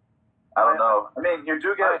 I don't know. I mean, you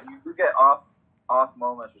do get off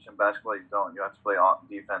moments, which in basketball you don't. You have to play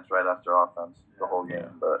defense right after offense the whole game,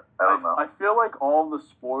 but I don't know. I feel like all the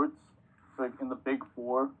sports, like in the big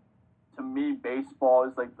 4, to me, baseball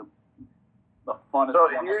is like the funnest So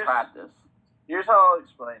one to here's- practice. here's how I'll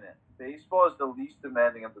explain it. Baseball is the least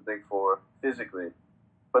demanding of the big four physically,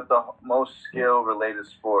 but the most skill-related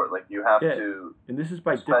sport. Like you have to and this is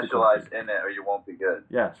by specialize difficulty. in it, or you won't be good.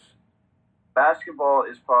 Yes. Basketball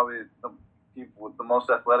is probably the most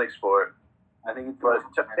athletic sport. I think it's But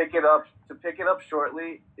to pick it up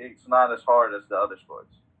shortly, it's not as hard as the other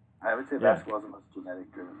sports. I would say basketball is the most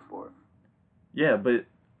genetic-driven sport. Yeah, but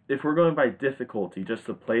if we're going by difficulty, just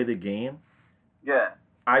to play the game, Yeah.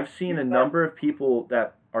 I've seen a number of people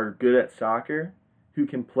that are good at soccer who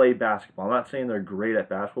can play basketball. I'm not saying they're great at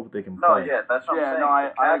basketball, but they can play. No, yeah, that's what I'm saying. No,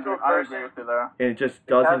 I Casual agree person- with you there. And it just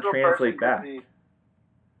the doesn't casual translate person back.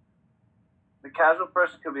 The casual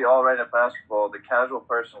person could be all right at basketball. The casual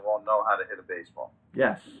person won't know how to hit a baseball.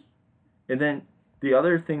 Yes. And then the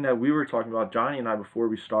other thing that we were talking about, Johnny and I, before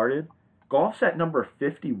we started, golf's at number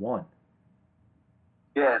 51.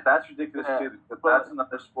 Yeah, that's ridiculous too. Because that's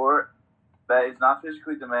another sport that is not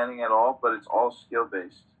physically demanding at all, but it's all skill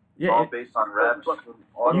based. It's Yeah, all based on reps.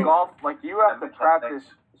 But You- golf, like you have to and practice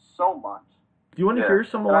techniques. so much. Do you want to Yeah. hear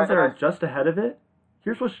some of the ones that are just ahead of it?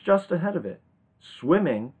 Here's what's just ahead of it.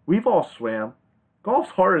 Swimming. We've all swam. Golf's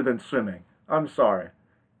harder than swimming. I'm sorry.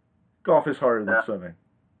 Golf is harder than Yeah. swimming.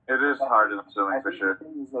 It is harder than swimming I for think sure. the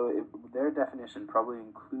thing is, though, their definition probably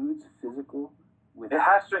includes physical with... It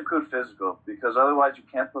has to include physical because otherwise you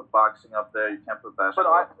can't put boxing up there. You can't put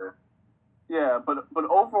basketball up there. Yeah, but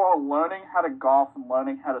overall, learning how to golf and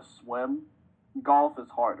learning how to swim, golf is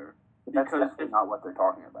harder. But that's because definitely not what they're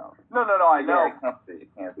talking about. No, I know. Yeah, it can't be.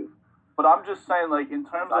 It can't be. But I'm just saying, like, in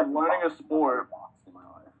terms of learning a sport, In my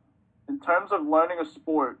life. in terms of learning a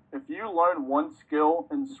sport, if you learn one skill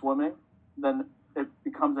in swimming, then it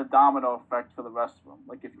becomes a domino effect for the rest of them.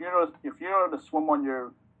 Like if you know to swim on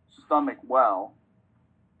your stomach well,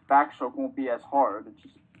 backstroke won't be as hard. It's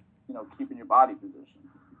just keeping your body position.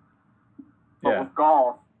 But with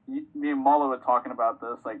golf, me and Muller were talking about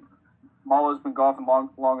this. Like Muller's been golfing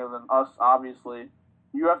longer than us, obviously.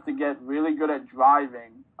 You have to get really good at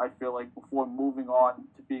driving, I feel like, before moving on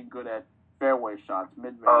to being good at fairway shots,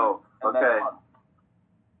 mid-range. Oh, and then okay.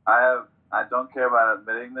 putt. I don't care about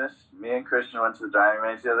admitting this. Me and Christian went to the driving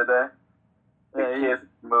range the other day. The kid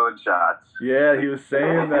moonshots. Yeah, he was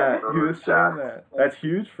saying that. He was saying that. That's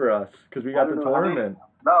huge for us because we got the tournament.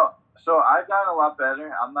 No, so I've gotten a lot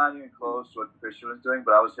better. I'm not even close to what Christian was doing,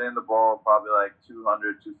 but I was hitting the ball probably like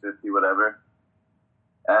 200, 250, whatever.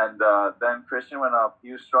 And then Christian went up.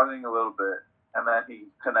 He was struggling a little bit. And then he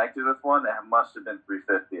connected with one that must have been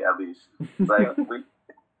 350 at least. Like,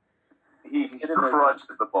 he crushed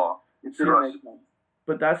the ball.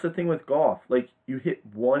 But that's the thing with golf. Like, you hit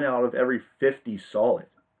 1 out of every 50 solid.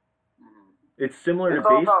 It's similar to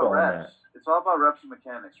baseball in that. It's all about reps and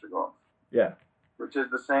mechanics for golf. Yeah. Which is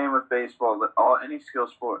the same with baseball, any skill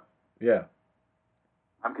sport. Yeah.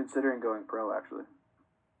 I'm considering going pro, actually.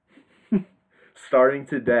 Starting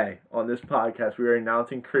today on this podcast, we are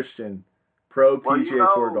announcing Christian, pro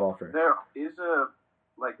PGA Tour golfer. There is a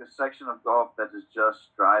section of golf that is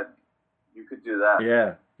just driving. You could do that.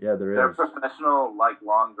 Yeah, there They're is. professional,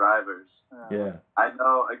 long drivers. Yeah. I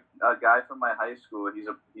know a guy from my high school.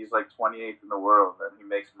 He's like 28th in the world, and he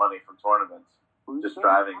makes money from tournaments just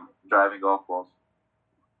driving golf balls.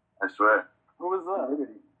 I swear. Who was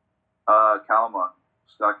that? Calamar,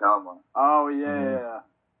 Scott Calamar. Oh yeah.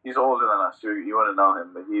 He's older than us. You wouldn't know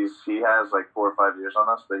him, but he has like 4 or 5 years on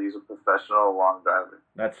us. But he's a professional long driver.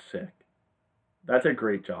 That's sick. That's a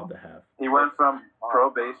great job to have. He went from pro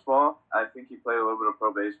baseball. I think he played a little bit of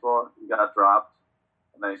pro baseball. He got dropped,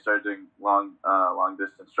 and then he started doing long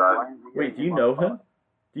distance driving. Wait, do you know him?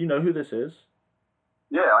 Do you know who this is?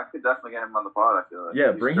 Yeah, I could definitely get him on the pod. I feel like.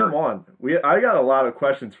 Yeah, bring him on. I got a lot of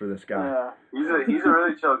questions for this guy. Yeah. He's a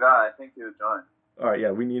really chill guy. I think he would join. All right, yeah,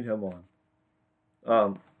 we need him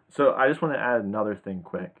on. So I just want to add another thing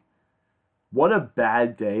quick. What a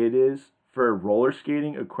bad day it is for roller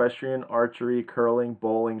skating, equestrian, archery, curling,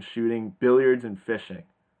 bowling, shooting, billiards, and fishing.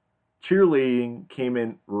 Cheerleading came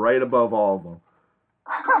in right above all of them.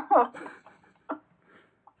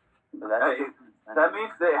 That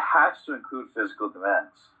means it has to include physical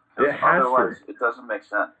demands. It has otherwise, to. it doesn't make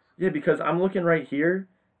sense. Yeah, because I'm looking right here,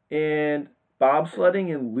 and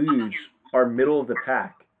bobsledding and luge are middle of the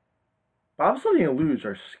pack. Bobsledding and luge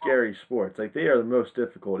are scary sports. Like, they are the most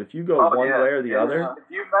difficult. If you go one way or the other. If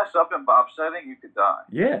you mess up in bobsledding, you could die.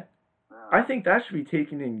 Yeah. I think that should be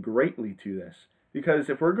taken in greatly to this. Because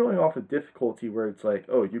if we're going off of difficulty where it's like,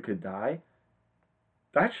 oh, you could die,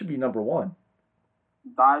 that should be number one.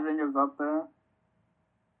 Diving is up there.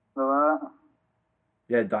 For that.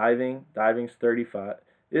 Yeah, diving's 35.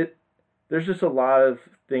 There's just a lot of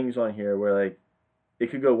things on here where, like, it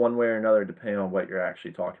could go one way or another depending on what you're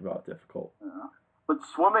actually talking about difficult. Yeah. But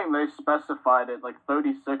swimming, they specified it, like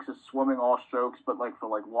 36 is swimming all strokes, but like for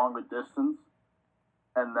like longer distance.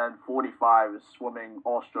 And then 45 is swimming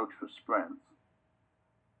all strokes for sprints.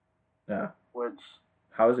 Yeah. Which...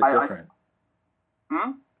 How is it different?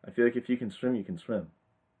 I feel like if you can swim, you can swim.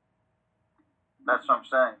 That's what I'm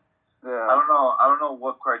saying. Yeah. I don't know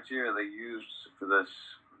what criteria they use for this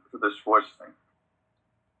sports thing.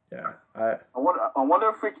 Yeah. I wonder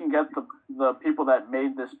if we can get the people that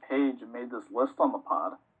made this page and made this list on the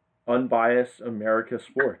pod. Unbiased America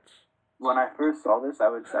Sports. When I first saw this, I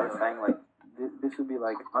was saying like this would be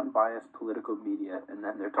like unbiased political media, and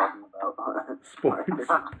then they're talking about sports.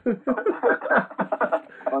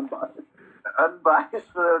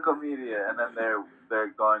 Unbiased political media, and then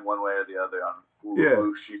they're going one way or the other on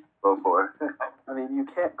who should go for. I mean, you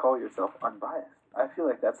can't call yourself unbiased. I feel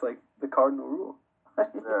like that's like the cardinal rule.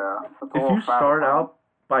 Yeah. If you start out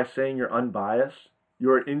by saying you're unbiased,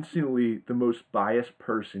 you're instantly the most biased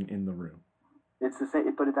person in the room. It's the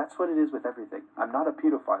same, but that's what it is with everything. I'm not a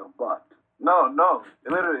pedophile, but no,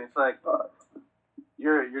 literally, it's like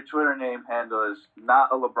your Twitter name handle is not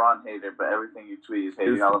a LeBron hater, but everything you tweet is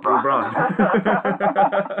hating on LeBron.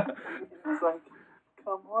 It's like,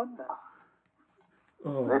 come on now.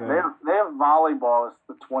 Oh, they have volleyball as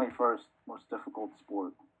the 21st most difficult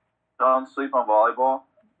sport. Don't sleep on volleyball.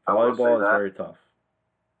 Volleyball is very tough.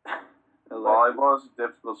 Volleyball is a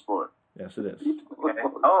difficult sport. Yes, it is. Okay.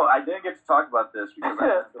 Oh, I didn't get to talk about this because I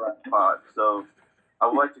missed the last pod. So I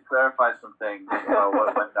would like to clarify some things about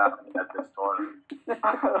what went down at this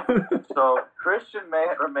tournament. So Christian may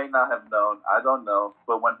or may not have known. I don't know.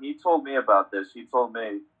 But when he told me about this, he told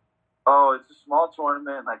me, "Oh, it's a small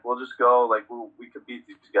tournament. Like we'll just go. Like we could beat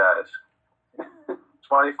these guys."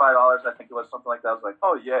 $25, I think it was, something like that. I was like,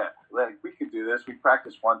 "Oh yeah, like we could do this." We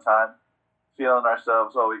practiced one time, feeling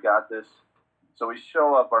ourselves. Oh, we got this. So we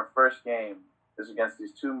show up. Our first game is against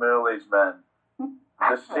these two middle-aged men.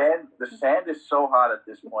 The sand is so hot at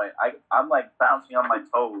this point. I'm like bouncing on my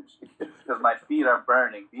toes because my feet are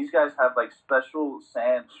burning. These guys have like special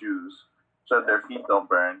sand shoes so that their feet don't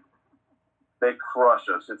burn. They crush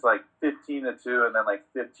us. It's like 15-2 and then like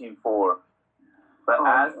 15-4. But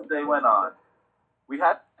as they went on,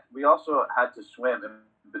 we also had to swim in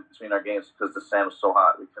between our games because the sand was so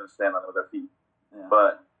hot. We couldn't stand on it with our feet. Yeah.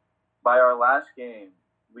 But by our last game,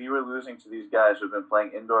 we were losing to these guys who've been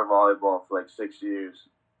playing indoor volleyball for like 6 years.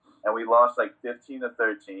 And we lost like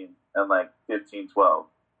 15-13 and like 15-12.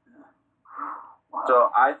 Wow.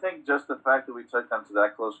 So I think just the fact that we took them to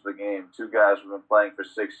that close of a game, two guys who've been playing for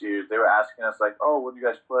 6 years, they were asking us like, "Oh, what do you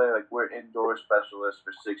guys play?" Like, we're indoor specialists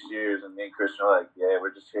for 6 years. And me and Christian were like, "Yeah,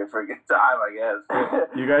 we're just here for a good time, I guess."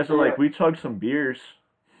 You guys are like, "We chugged some beers."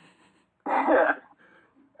 I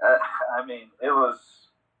mean, it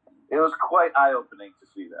was quite eye-opening to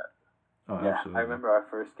see that. Oh, yeah, absolutely. I remember our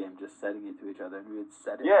first game just setting it to each other, and we would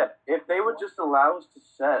set it. Yeah, if they would just allow us to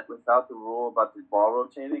set without the rule about the ball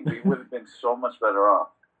rotating, we would have been so much better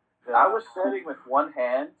off. Yeah. I was setting with one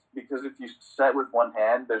hand because if you set with one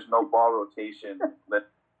hand, there's no ball rotation.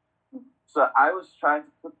 So I was trying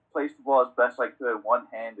to place the ball as best I could,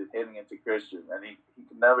 one-handed, hitting it to Christian, and he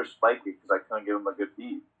could never spike it because I couldn't give him a good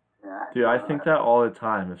feed. Yeah, dude, I think that all the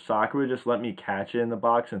time. If soccer would just let me catch it in the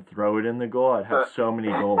box and throw it in the goal, I'd have so many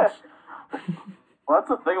goals. Well, that's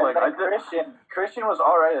the thing. Like, Christian was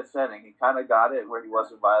all right at setting. He kind of got it where he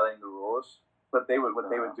wasn't violating the rules. But they would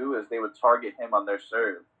do is they would target him on their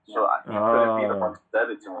serve, so he couldn't be the one to set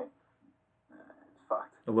it to me. It's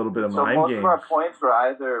fucked. A little bit of so mind most games. of our points were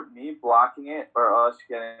either me blocking it or us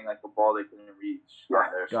getting like a ball they couldn't reach.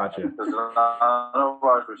 Yeah, gotcha. Because none of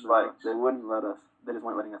ours were spikes. They wouldn't let us. They just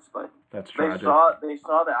weren't letting us spike. That's tragic. They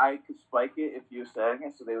saw that I could spike it if you were setting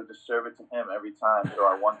it, so they would just serve it to him every time. So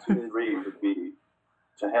our 1, 2, 3 would be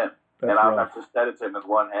to him, and I would have to set it to him with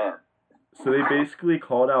one hand. So they basically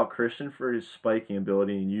called out Christian for his spiking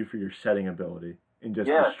ability and you for your setting ability, and just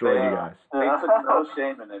destroyed you guys. They took no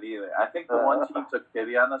shame in it either. I think the one team took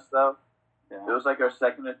pity on us though. Yeah. It was like our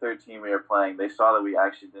second or third team we were playing. They saw that we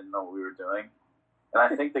actually didn't know what we were doing. And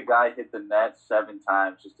I think the guy hit the net 7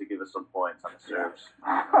 times just to give us some points on the serves.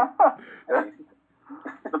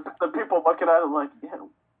 the people looking at it like, "Yeah,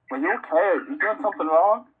 are you okay? Are you doing something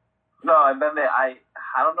wrong?" No, and then I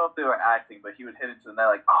don't know if they were acting, but he would hit it to the net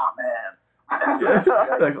like, "Oh man."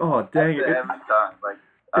 Like, oh dang it. Every time. Like,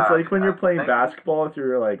 it's like when you're playing basketball with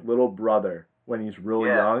your like little brother when he's really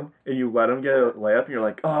young, and you let him get a layup, and you're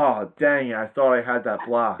like, "Oh dang it, I thought I had that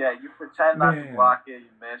block." Yeah, you pretend not to block it, you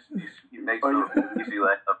miss, he makes an easy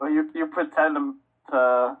layup. Or you pretend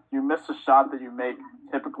you miss a shot that you make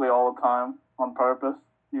typically all the time on purpose.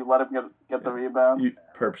 You let him get the rebound. down. You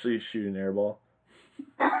purposely shoot an air ball.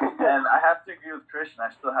 And I have to agree with Christian. I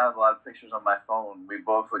still have a lot of pictures on my phone. We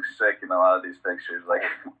both look sick in a lot of these pictures. Like,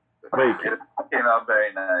 Wait, it came out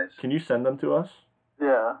very nice. can you send them to us?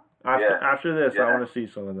 Yeah. After this, I Yeah. want to see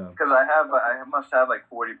some of them. Because I must have like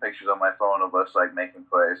 40 pictures on my phone of us like making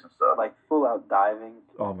plays and stuff. Like full out diving.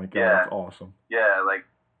 Oh my god, Yeah. that's awesome. Yeah, like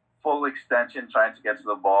full extension, trying to get to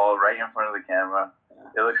the ball right in front of the camera.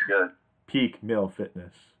 It looks good. Peak male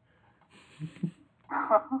fitness.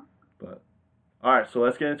 But all right, so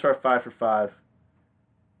let's get into our 5 for 5.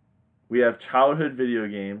 We have childhood video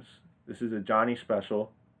games. This is a Johnny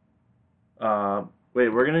special. Wait,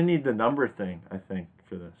 we're gonna need the number thing, I think,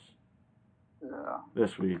 for this. Yeah.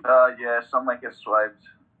 This week. Yeah, some might get swiped.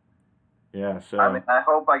 Yeah, so I mean, I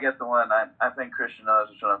hope I get the one. I think Christian knows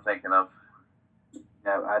which one I'm thinking of.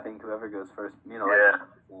 Yeah, I think whoever goes first, Yeah. Alexis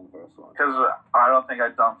is the first one. Because I don't think I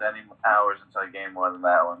dumped any hours into a game more than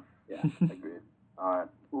that one. Yeah, agreed. All right.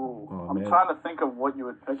 Ooh, Oh, I'm man. trying to think of what you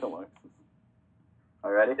would pick, Alexis.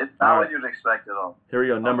 All ready? It's not All what right. you'd expect at all. here we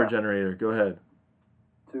go, number Okay. generator. Go ahead.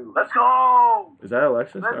 2. Let's go! Is that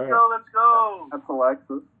Alexis? Let's All right. go, let's go! That's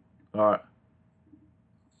Alexis. All right.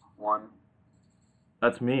 1.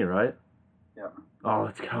 That's me, right? Yeah. Oh,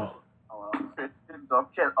 let's go. Oh, well. Christian,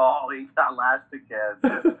 don't get he got last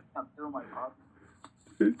again. I'm doing my part.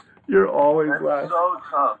 You're always That's last. so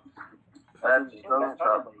tough. That's so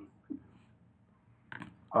tough.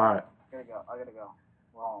 All right. I gotta go.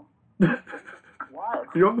 Wrong. What?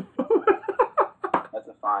 You're on the phone. That's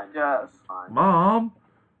a fine. Yes. Fine. Mom,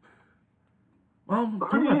 I'm Who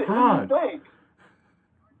doing do my you pod. think?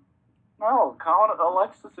 No, Colin,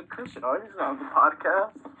 Alexis, and Christian. Are you on the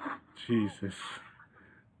podcast? Jesus.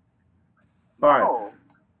 All right, No.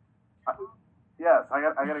 Yes, I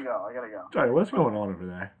gotta go. Johnny, what's going on over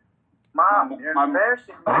there? Mom, you're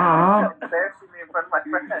embarrassing me. Mom. You're embarrassing me in front of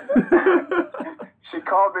my friends. She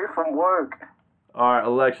called me from work. All right,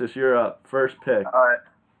 Alexis, you're up. First pick. Alright.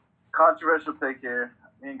 Controversial pick here.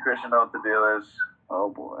 Me and Christian know what the deal is. Oh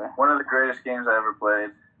boy. One of the greatest games I ever played.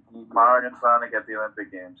 Mario and Sonic at the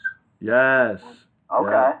Olympic Games. Yes,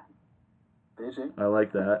 Okay. Yeah. Beijing. I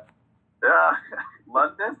like that.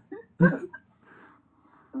 London?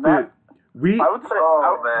 That, We, I would say.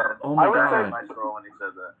 Oh, man. oh I my would That god, was my troll when he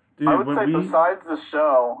said that. dude, I would when say we, besides the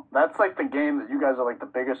show, that's like the game that you guys are like the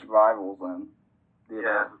biggest rivals in.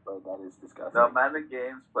 Yeah. That is disgusting. The amount of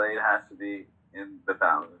games played has to be in the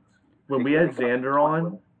balance. when we had Xander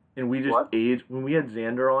on, and we just What? aged, when we had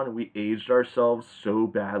Xander on, we aged ourselves so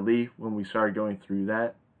badly when we started going through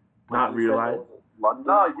that. Not realize. London.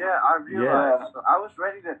 No, yeah, I realized. I was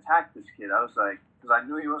ready to attack this kid. I was like, because I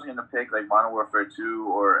knew he wasn't going to pick like Modern Warfare 2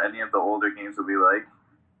 or any of the older games that we like.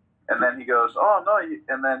 And then he goes, oh, no.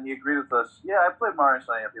 And then he agreed with us. Yeah, I played Mario and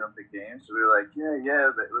Sonic at the Olympic Games. So we were like, yeah,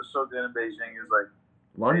 it was so good in Beijing. He was like,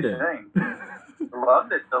 London.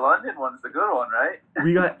 Beijing. The London one's the good one, right?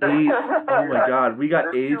 We got age. Oh my god, we got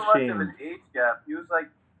There's age too much of shamed. an age gap. He was like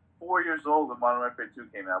 4 years old when Modern Warfare 2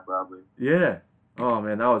 came out, probably. Yeah. Oh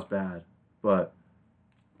man, that was bad. But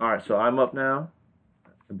all right, so I'm up now.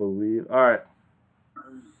 I believe. All right,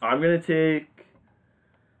 I'm gonna take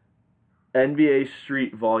NBA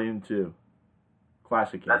Street Volume 2.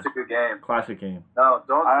 Classic game. That's a good game. Classic game. No,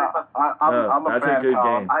 don't sleep on. I'm a that's a fan, good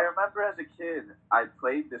Colin. game. I remember as a kid, I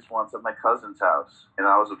played this once at my cousin's house, and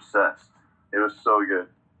I was obsessed. It was so good.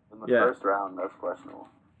 In the Yeah. first round, that's questionable.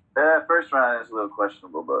 First round is a little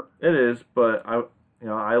questionable, but It is, but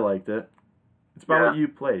I liked it. It's about Yeah. what you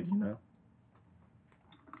played, you know.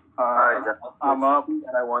 alright. I'm up. And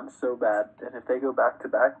I won so bad, and if they go back to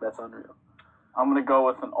back, that's unreal. I'm gonna go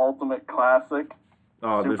with an ultimate classic.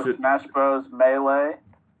 Oh, this Super is Smash Bros. Melee.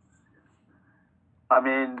 I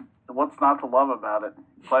mean, what's not to love about it?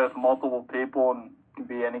 You play with multiple people and you can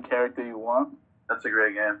be any character you want. That's a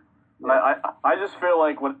great game. And I just feel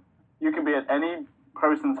like when you can be at any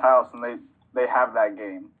person's house and they have that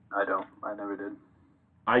game. I don't. I never did.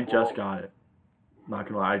 I just got it. Not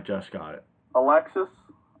gonna lie, I just got it. Alexis,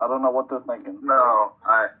 I don't know what they're thinking. No,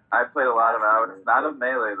 I played a lot of hours. Not of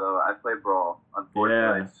Melee, though. I played Brawl,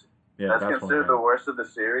 unfortunately. Yeah, That's that's considered one. the worst of the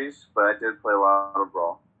series, but I did play a lot of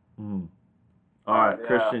Brawl. Mm. All right, Yeah.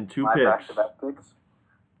 Christian, 2 My picks. back-to-back picks.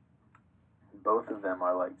 Both of them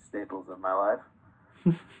are like staples of my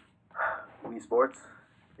life. Wii Sports.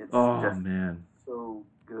 It's Oh just man, so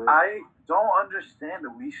good. I don't understand the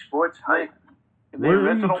Wii Sports hype. The what are you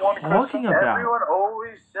original one, talking Christian? about? Everyone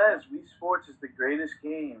always says Wii Sports is the greatest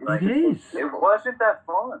game. Like, It is. it wasn't that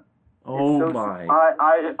fun. Oh so my.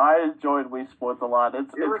 I enjoyed Wii Sports a lot.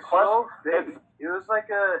 It's It was so fake. It was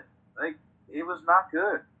it was not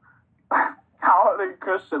good. Colin and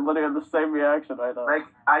Christian literally have the same reaction right now. Like,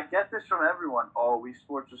 I get this from everyone. Oh, Wii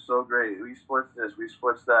Sports was so great. Wii Sports this, Wii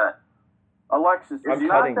Sports that. Alexis, It's I'm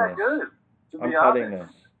not cutting that this. good, to I'm be cutting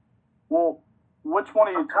honest. this. well, which one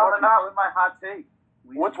are you I'm coming talking? out with my hot take.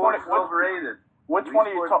 Wii Which Sports one- is which- overrated. Which Wii one are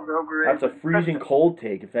you Sports is talking? overrated. That's a freezing cold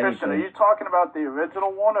take, if Christian, are anything. you talking about the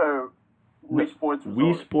original one or Wii Sports? Was Wii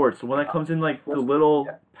always- Sports, the one that comes in like the little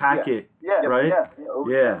packet. Yeah, right? Yeah.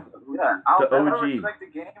 Yeah. Yeah, The I'll never OG. expect a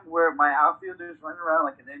game where my outfielder's running around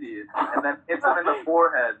like an idiot and then hits him in the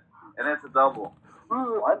forehead and it's a double.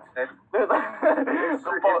 What? And It's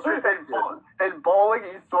ridiculous. in bowling,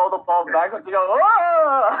 you throw the ball backwards, you go,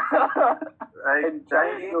 ah! Right? And That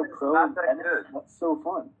Giants game go is pro not in that tennis. good. That's so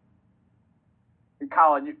fun.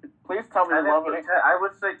 Colin, please tell me you love it. I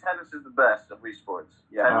would say tennis is the best of Wii Sports.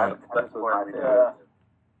 Yeah, Tennis is the tennis best was sport my in Wii favorite. Sports.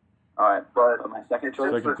 All right, But my second it's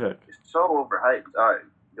choice. Second pick. It's so overhyped. All right,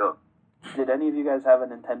 go. Did any of you guys have a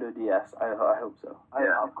Nintendo DS? I hope so.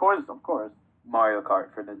 Yeah. Of course. Mario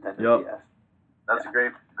Kart for Nintendo Yup. DS. That's a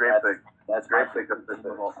great That's- pick. That's Great my pick of favorite the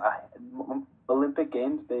game of all. Olympic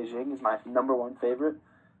Games, Beijing is my number one favorite.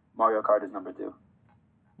 Mario Kart is number two.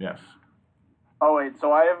 Yes. Oh wait,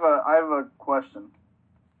 so I have a question.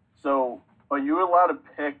 So, are you allowed to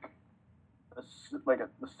pick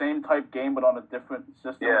the same type game but on a different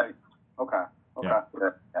system? Yeah. Like, okay. Yeah.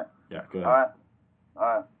 Yeah. Yeah, go All ahead.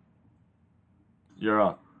 right. You're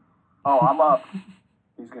up. Oh, I'm up.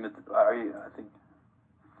 He's gonna. Are you? I think.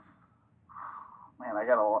 Man, I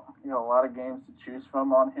got a lot of games to choose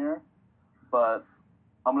from on here, but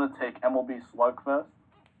I'm gonna take MLB Slugfest.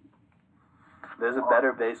 There's a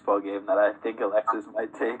better baseball game that I think Alexis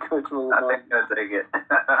might take, which will. I think I'm gonna take it.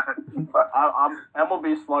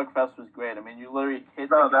 MLB Slugfest was great. I mean, you literally hit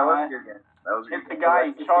No, the that was guy, a good game. That was a hit good the game. guy, he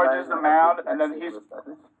Alexis charges and I the have mound, the and then exact same list, I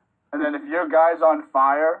think. and then if your guy's on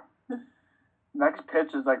fire, next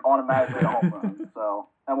pitch is like automatically a home run. So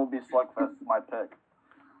MLB Slugfest is my pick.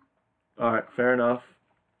 All right, fair enough.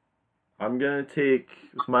 I'm gonna take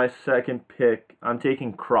with my second pick. I'm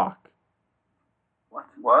taking Croc.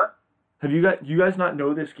 What? Have you guys not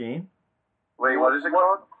know this game? Wait, what is it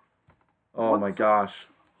called? Oh my gosh!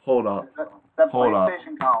 Hold up. That Hold up.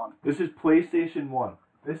 PlayStation Colin. This is PlayStation 1.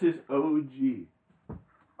 This is OG.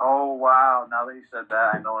 Oh wow! Now that you said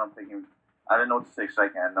that, I know what I'm thinking. I didn't know what to say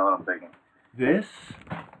second. I know what I'm thinking. This?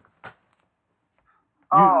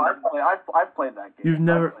 Oh, I've played that game. You've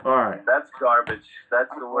never. I've played All that right. game. That's garbage. That's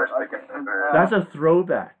the worst pick I've ever heard. That's a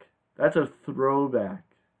throwback. That's a throwback.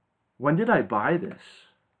 When did I buy this?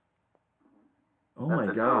 Oh That's my a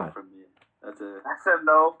no god. from me. That's a. That's a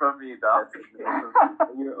no from me, dog.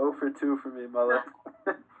 You're 0 for 2 for me, Mullet.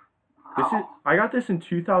 I got this in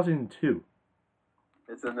 2002.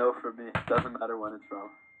 It's a no for me. Doesn't matter when it's from.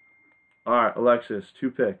 All right, Alexis,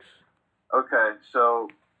 2 picks. Okay, so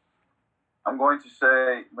I'm going to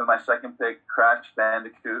say with my second pick, Crash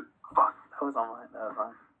Bandicoot. Fuck, that was on mine. That was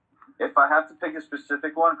mine. If I have to pick a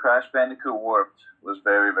specific one, Crash Bandicoot Warped was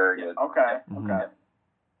very, very good. Okay. Mhm. Okay.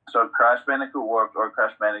 So Crash Bandicoot Warped or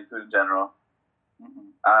Crash Bandicoot in general. Mhm.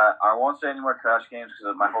 I won't say any more Crash games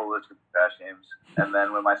because of my whole list of Crash games. And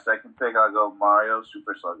then with my second pick, I'll go Mario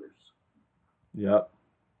Super Sluggers. Yep.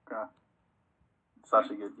 Such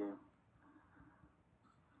a good game.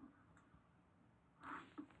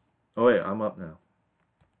 Oh wait, I'm up now.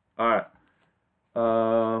 All right.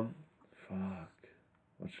 Fuck.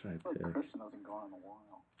 What should I pick? Christian hasn't gone in a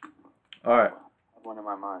while. All right. I have one in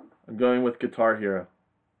my mind. I'm going with Guitar Hero.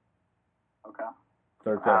 Okay.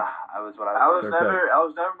 Third pick. I was what I I was Third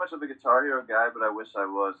never much of a Guitar Hero guy, but I wish I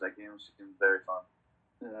was. That game seemed very fun.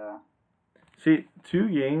 Yeah. See, 2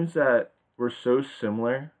 games that were so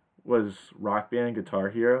similar was Rock Band and Guitar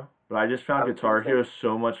Hero, but I just found I was Guitar gonna say- Hero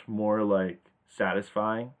so much more like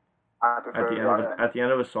satisfying I at prefer the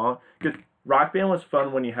end of a song. 'Cause Rock Band was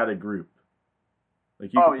fun when you had a group.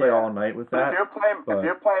 Like you Oh, could play yeah. all night with But that. if but-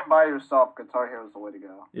 you're playing by yourself, Guitar Hero is the way to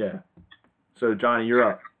go. Yeah. So Johnny, you're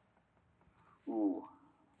up. Ooh.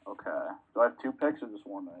 Okay. Do I have 2 picks or just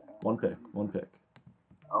one right here? One pick.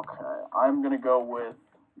 Okay. I'm gonna go with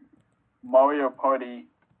Mario Party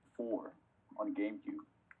 4 on GameCube.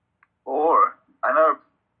 Or I never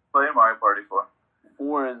played Mario Party 4.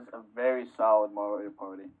 4 is a very solid Mario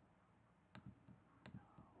Party.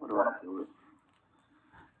 What do I do?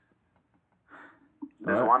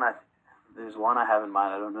 There's Alright. There's one I have in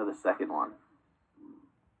mind. I don't know the second one.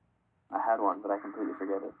 I had one, but I completely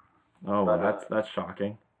forget it. Oh, well, But, that's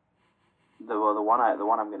shocking. The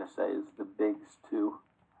one I'm gonna say is the Bigs 2.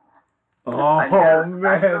 Oh,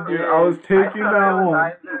 man, dude, I was taking that one.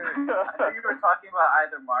 I think you were talking about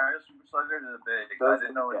either Mario Super Slugger or the Bigs. I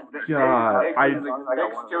didn't know what God,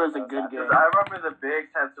 Bigs 2 is a good game. I remember the Bigs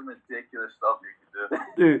had some ridiculous stuff you could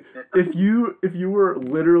do. Dude, if you were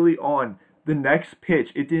literally on the next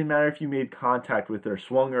pitch, it didn't matter if you made contact with her,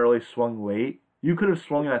 swung early, swung late. You could have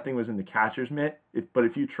swung and that thing was in the catcher's mitt, but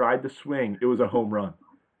if you tried to swing, it was a home run.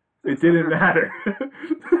 It didn't matter.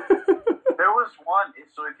 There was one,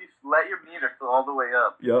 so if you let your meter fill all the way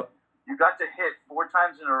up, Yep. you got to hit 4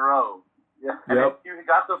 times in a row. Yeah. And Yep. if you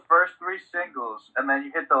got the first 3 singles, and then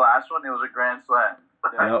you hit the last one, it was a grand slam.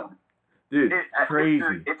 Yep. Dude, crazy.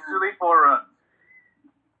 Instantly 4 runs.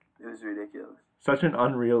 It was ridiculous. Such an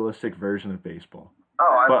unrealistic version of baseball.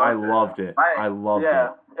 Oh, I loved it. I loved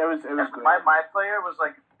it. It was great. My player was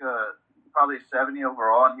like probably 70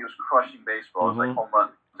 overall, and he was crushing baseball. It was like home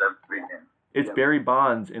runs every game. It's Barry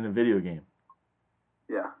Bonds in a video game.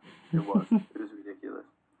 Yeah, it was. It was ridiculous.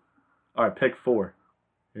 All right, pick 4.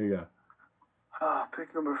 Here you go.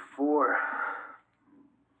 Pick number 4.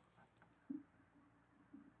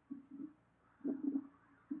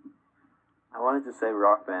 I wanted to say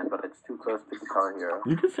Rock Band, but it's too close to Guitar Hero.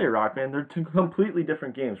 You could say Rock Band. They're two completely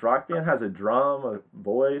different games. Rock Band has a drum, a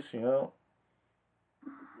voice, Yeah.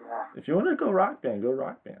 If you want to go Rock Band, go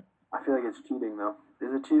Rock Band. I feel like it's cheating, though.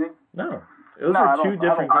 Is it cheating? No. Those are two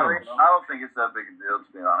different games. I don't think it's that big a deal,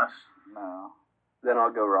 to be honest. No. Then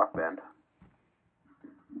I'll go Rock Band.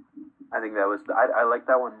 I think that was... I like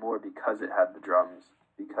that one more because it had the drums.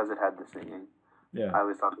 Because it had the singing. Yeah. I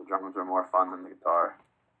always thought the drums were more fun than the guitar.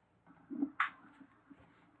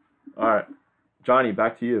 All right. Johnny,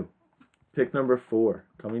 back to you. Pick number 4.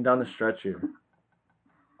 Coming down the stretch here.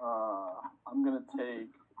 I'm going to take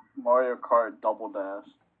Mario Kart Double Dash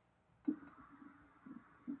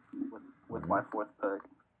with my 4th pick.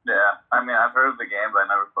 Yeah, I mean, I've heard of the game, but I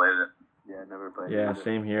never played it. Yeah, I never played it. Yeah, either.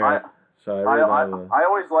 same here. So I really wanted to... I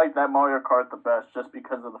always liked that Mario Kart the best just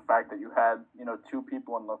because of the fact that you had, 2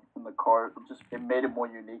 people in the cart. It made it more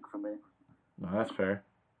unique for me. No, that's fair.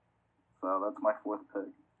 So that's my 4th pick.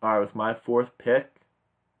 All right, with my 4th pick,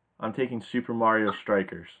 I'm taking Super Mario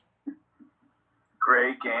Strikers.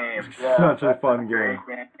 Great game. Yeah, Such a fun Great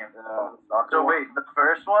game. game. Yeah. So wait, the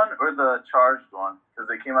first one or the charged one? Because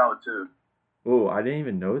they came out with 2. Oh, I didn't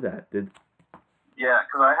even know that. Yeah,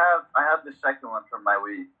 because I have the second one from my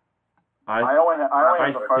Wii. I only have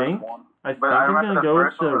the first one. I think But I I'm remember gonna the go with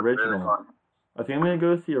first the one was really original. fun. I think I'm gonna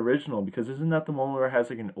go with the original because isn't that the one where it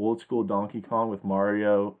has like an old school Donkey Kong with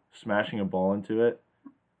Mario smashing a ball into it?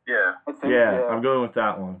 Yeah. I think, Yeah, I'm going with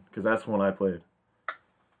that one because that's the one I played.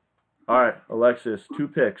 All right, Alexis, 2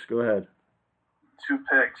 picks. Go ahead. 2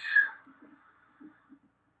 picks.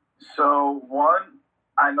 So one,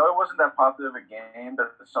 I know it wasn't that popular of a game,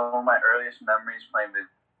 but some of my earliest memories playing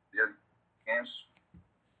video games,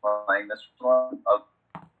 playing this one, other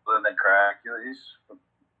than Hercules,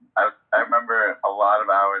 I remember a lot of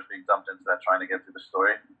hours being dumped into that trying to get through the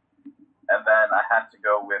story. And then I had to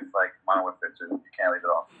go with like Modern Warfare 2. You can't leave it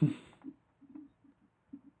off.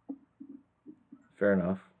 Fair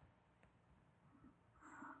enough.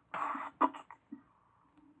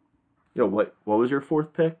 Yo, what was your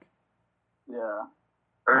 4th pick? Yeah.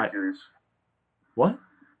 Hercules. What?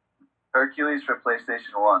 Hercules for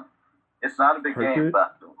PlayStation 1. It's not a big game,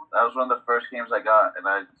 but that was one of the first games I got, and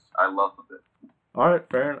I loved it. All right,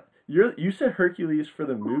 fair enough. You said Hercules for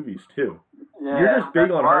the movies too. Yeah. You're just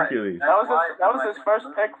big on why. Hercules. That was his first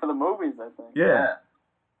pick for the movies, I think. Yeah.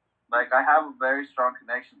 Like, I have a very strong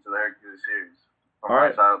connection to the Hercules series from All my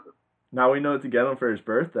right. childhood. Now we know what to get him for his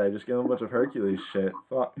birthday. Just get him a bunch of Hercules shit.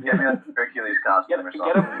 Fuck. Get me a Hercules costume or Get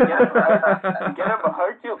something. him a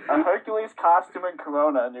Hercules costume and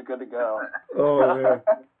Corona, and you're good to go. Oh man,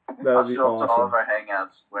 that I'll would be show up to all of awesome. our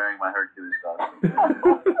hangouts wearing my Hercules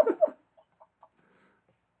costume.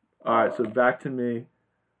 All right, so back to me.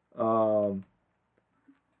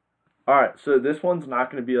 All right, so this one's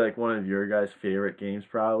not going to be like one of your guys' favorite games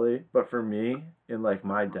probably, but for me and like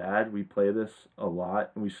my dad, we play this a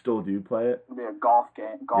lot and we still do play it. It'll be a golf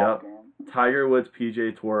game. Tiger Woods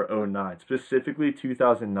PGA Tour 09, specifically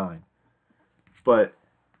 2009. But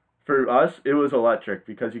for us, it was electric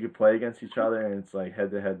because you could play against each other and it's like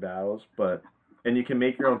head-to-head battles, and you can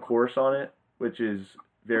make your own course on it, which is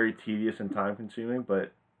very tedious and time-consuming,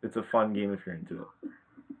 but it's a fun game if you're into it.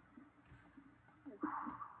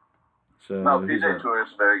 So No, PGA Tour is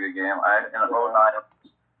a very good game. In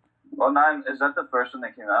 09, is that the first one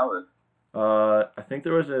they came out with? I think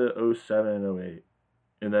there was a 07 and 08,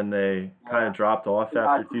 and then they kind of dropped off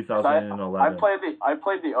after 2011. I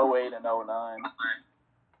played the 08 and 09.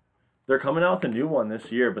 They're coming out with a new one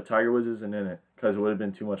this year, but Tiger Woods isn't in it because it would have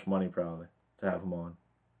been too much money probably to have him on.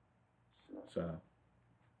 So,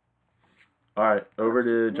 all right, over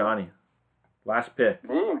to Johnny. Last pick.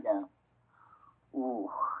 Me again. Ooh.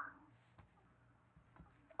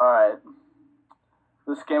 All right.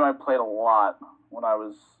 This game I played a lot when I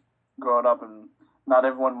was growing up, and not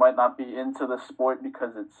everyone might not be into the sport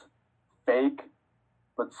because it's fake.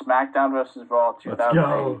 But SmackDown vs. Raw 2008. Let's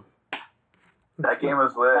go. That game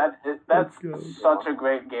was lit. That's such a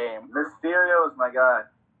great game. Mysterio is my guy.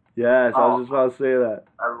 Yes, I was just about to say that.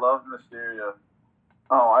 I loved Mysterio.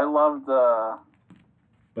 Oh, I loved.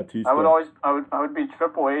 Batista. I would be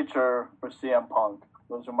Triple H or CM Punk.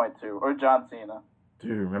 Those are my two, or John Cena.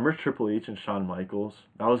 Dude, remember Triple H and Shawn Michaels?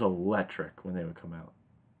 That was electric when they would come out.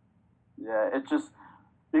 Yeah, it just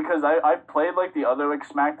because I played like the other like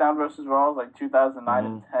SmackDown vs. Raw like 2009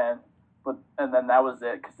 and 10, and then that was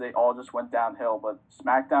it because they all just went downhill. But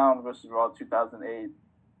SmackDown vs. Raw 2008,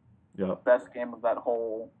 Yep. best game of that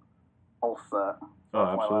whole set. Oh, That's my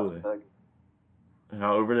last absolutely. pick.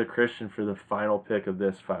 Now over to Christian for the final pick of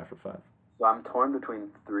this 5 for 5. So I'm torn between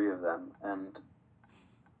three of them, and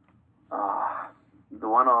the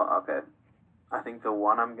one I think the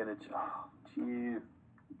one I'm gonna. Geez.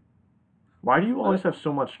 Why do you always have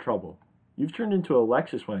so much trouble? You've turned into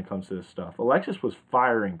Alexis when it comes to this stuff. Alexis was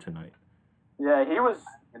firing tonight. Yeah, he was.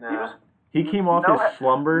 He came off his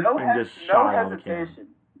slumber and just shot out of the can. hesitation.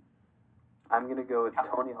 I'm gonna go with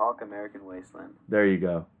Tony Hawk American Wasteland. There you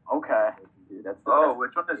go. Okay. Dude, that's the Oh, best.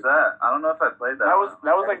 which one is that? I don't know if I played that.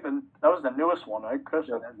 That was the newest one, right,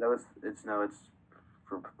 Christian? No, it's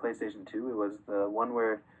for PlayStation 2. It was the one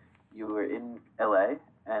where you were in LA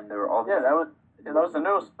and there were all these. That was the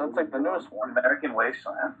newest. That's like the newest one. American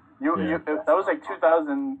Wasteland. That was like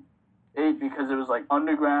 2008 because it was like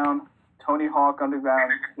Underground, Tony Hawk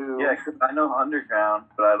Underground 2. Yeah, 'cause I know Underground,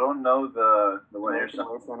 but I don't know the one you're American saying.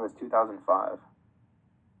 Wasteland was 2005.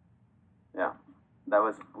 Yeah, that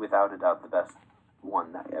was without a doubt the best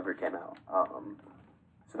one that ever came out.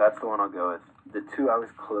 So that's the one I'll go with. The two I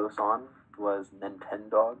was close on was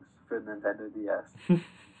Nintendogs for Nintendo DS.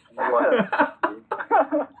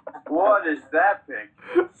 What is that pick?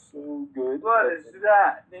 So good. What is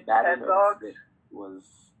that? Madden Nintendogs? 06 was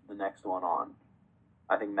the next one on.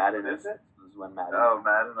 I think Madden What is 06 was when Madden Oh,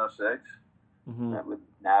 Madden 06. Hmm. with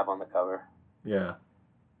Nav on the cover. Yeah.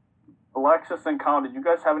 Alexis and Colin, did you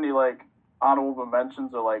guys have any like honorable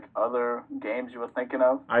mentions or like other games you were thinking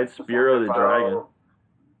of? I had Spyro the Dragon.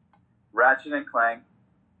 Ratchet and Clank.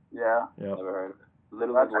 Yeah. Yep. Never heard of it.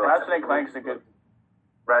 Little Ratchet and Clank's a good.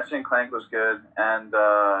 Ratchet and Clank was good, and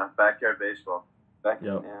Backyard Baseball. Yep.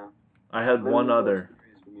 Yeah. I had Little one League other. World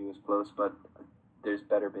Series for me was close, but there's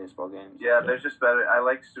better baseball games. Yeah, they're just better. I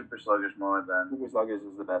like Super Sluggers more than. Super Sluggers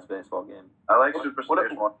is the best baseball game. I like What- Super what-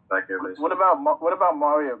 Sluggers more than Backyard Baseball. What about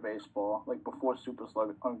Mario Baseball? Like before Super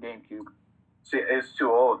Slug on GameCube. See, it's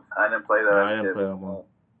too old. I didn't play that No, as I a didn't kid. play that one.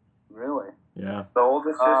 Really? Yeah. The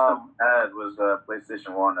oldest system I had was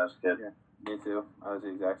PlayStation 1 as a kid. Yeah. Me too. I was the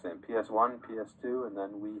exact same. PS1, PS2, and then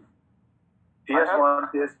Wii. PS1,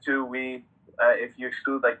 PS2, Wii. If you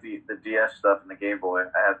exclude like the DS stuff and the Game Boy,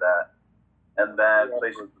 I had that. And then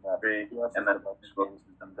PlayStation 3, DS and is then the best game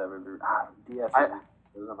systems ever. DS. I-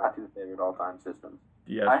 Those are my two favorite all-time systems.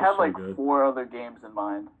 DS I was had so like good. 4 other games in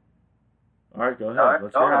mind. All right, go ahead. All right,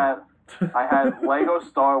 Let's all hear I 'em. had I had Lego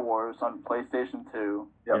Star Wars on PlayStation 2.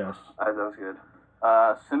 Yep. Yes. That was good.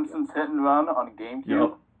 Simpsons Hit and Run on GameCube.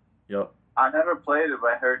 Yep. Yep. I never played it,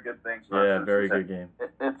 but I heard good things about Yeah, it. very good game.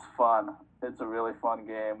 It's fun. It's a really fun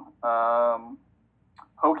game.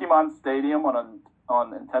 Pokemon Stadium on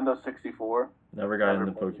Nintendo 64. Never got Never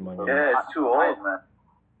into played Pokemon it. games. Yeah, it's too old, man.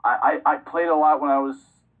 I played a lot when I was.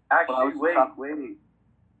 Actually, Well, wait.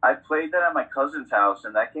 I played that at my cousin's house,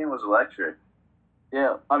 and that game was electric.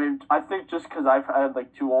 Yeah, I mean, I think just because I've had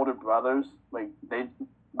like 2 older brothers, like they.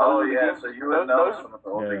 Oh, those are the yeah, games- so you would know those, some of the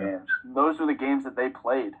older Yeah. games. those were the games that they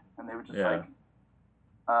played, and they were just Yeah.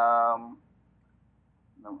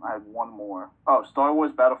 no, I had one more. Oh, Star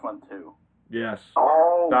Wars Battlefront 2. Yes.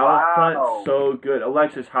 Oh, Battlefront, wow. so good.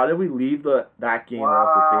 Alexis, how did we leave that game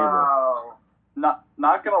off the Wow.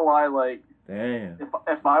 Not gonna lie, like table? Damn.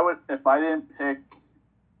 if I didn't pick.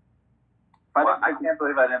 I can't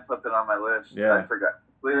believe I didn't put that on my list. Yeah. I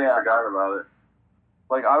completely Yeah. forgot about it.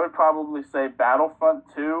 Like, I would probably say Battlefront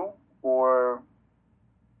 2 or.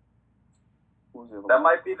 What was the other That one?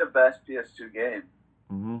 might be the best PS2 game.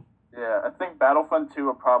 Mm-hmm. Yeah, I think Battlefront 2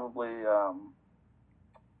 or probably.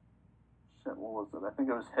 Shit, what was it? I think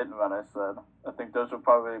it was Hit and Run, I said. I think those would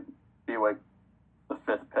probably be, like, the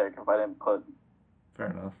 5th pick if I didn't put. Fair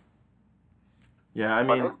enough. Yeah, I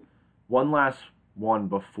But mean, one last one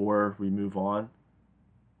before we move on,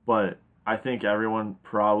 but I think everyone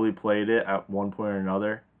probably played it at one point or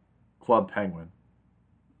another. Club Penguin.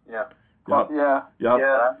 Yeah. Yep. Yeah. Yep.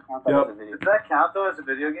 Yeah. Yep. Does that count though as a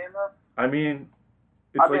video game though? I mean,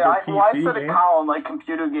 it's I like mean, a I PC said game. to Colin, like,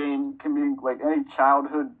 computer game can be, like, any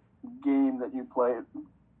childhood game that you played.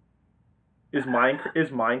 Is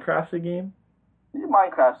Minecraft a game?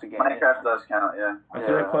 Minecraft's a game. Minecraft does count, yeah. I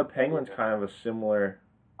feel like Yeah. Club Penguin's kind of a similar.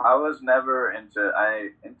 I was never into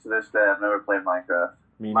this day. I've never played Minecraft.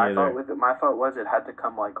 Me My neither. thought was it had to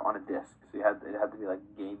come like on a disc, so it had to be like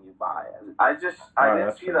a game you buy. I Oh, didn't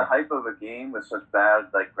that's see fair. the hype of a game with such bad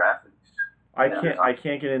like graphics. I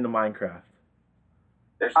can't get into Minecraft.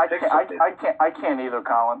 There's I can't either,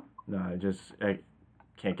 Colin. No, I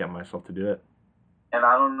can't get myself to do it. and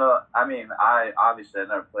I don't know. I mean, I obviously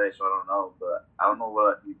never played, so I don't know. But I don't know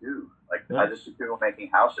what you do. Like, Yeah. I just see people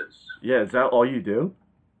making houses. Yeah, is that all you do?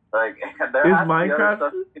 Like, there Is has to be other Minecraft-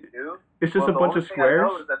 stuff you can do. It's just Well, a bunch of the only thing I know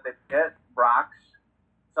squares. is that they get rocks.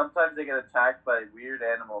 Sometimes they get attacked by weird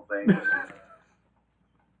animal things,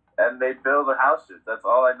 and they build the houses. That's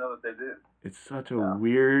all I know that they do. It's such a Yeah.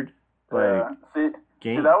 weird like See,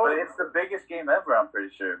 game. that But was it's the biggest game ever. I'm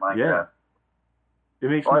pretty sure. Minecraft. Yeah. It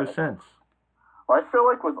makes Well, no sense. I feel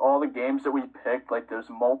like with all the games that we picked, like, there's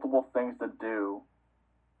multiple things to do,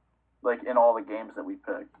 like, in all the games that we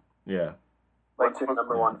picked. Yeah. Like, What's your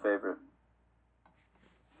number one favorite?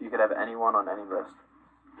 If you could have anyone on any list.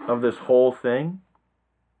 Of this whole thing.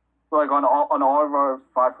 like on all of our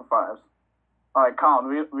 5 for 5s. All right, Colin,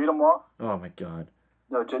 read them off. Oh my god.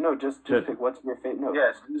 Just Just- pick what's your favorite. No,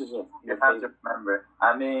 Yes, your you have favorite. to remember.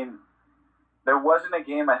 I mean, there wasn't a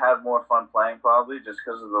game I had more fun playing probably just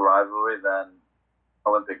because of the rivalry than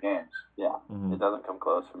Olympic Games. Yeah, Mhm. it doesn't come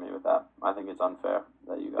close for me with that. I think it's unfair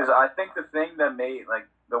that you Because got. I think the thing that made, like,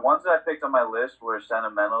 the ones that I picked on my list were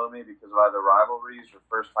sentimental to me because of either rivalries or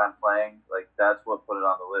first time playing. Like, that's what put it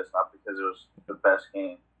on the list, not because it was the best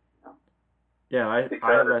game. Yeah, I have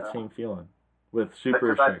that same feeling with Super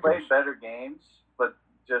Because I Strikers. played better games, but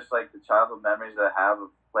just like the childhood memories that I have of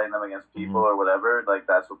playing them against people Mhm. or whatever, like,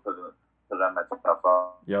 that's what put it on my top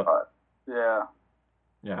five. Yep. Yeah.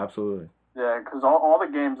 Yeah, absolutely. Yeah, because all the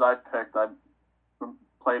games I picked, I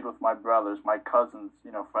played with my brothers, my cousins,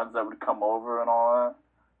 friends that would come over and all that.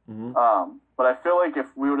 Hmm. But I feel like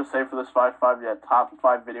if we were to say for this 5-5, yeah, top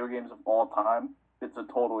 5 video games of all time, it's a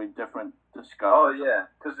totally different discussion. Oh, yeah,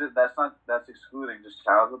 because that's excluding just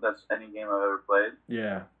childhood. That's any game I've ever played.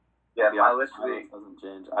 Yeah. Yeah, Yeah, my list my would list be, doesn't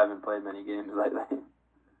change. I haven't played many games lately.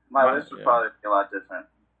 my list would yeah. probably be a lot different.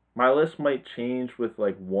 My list might change with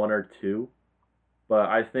like one or two, but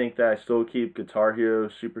I think that I still keep Guitar Hero,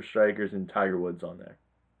 Super Strikers, and Tiger Woods on there.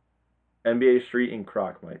 NBA Street and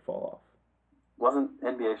Croc might fall off. Wasn't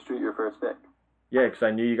NBA Street your first pick? Yeah, because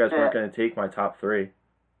I knew you guys weren't Yeah. going to take my top 3.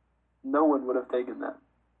 No one would have taken that.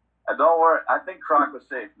 And don't worry, I think Croc was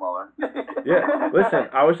safe, Muller. Yeah, listen,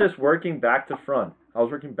 I was just working back to front. No,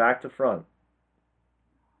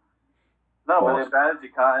 Well, but strategy,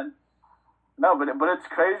 Cotton. but it's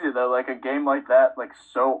crazy though. Like a game like that, like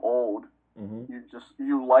so old, Hmm.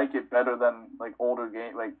 you like it better than like older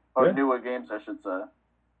game, or Yeah. newer games, I should say.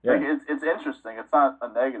 Yeah. Like it's interesting. It's not a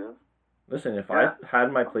negative. Listen, if Yeah. I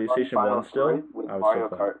had my PlayStation Final 1 still, story with I would Mario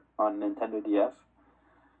still play. Kart on Nintendo DS.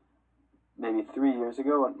 Maybe 3 years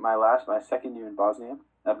ago, my second year in Bosnia.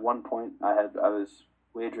 At one point, I was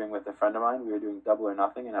wagering with a friend of mine. We were doing double or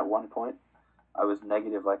nothing, and at one point, I was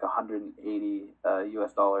negative like $180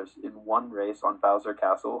 US in one race on Bowser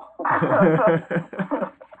Castle.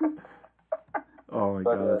 Oh my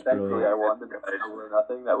But god, that's thankfully, brilliant. I won the double or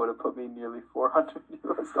nothing. That would have put me nearly $400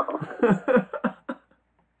 US.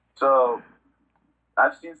 So,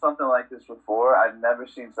 I've seen something like this before. I've never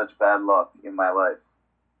seen such bad luck in my life.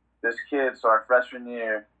 This kid, so our freshman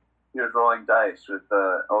year, he was rolling dice with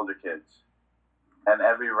the older kids. And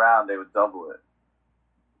every round they would double it.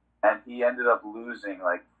 And he ended up losing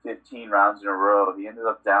like 15 rounds in a row. He ended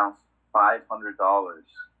up down $500.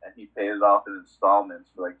 And he paid it off in installments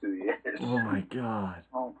for like 2 years. Oh my god.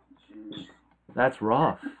 Oh, jeez. That's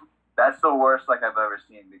rough. That's the worst like I've ever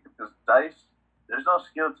seen because dice, there's no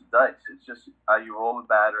skill to dice. It's just you roll a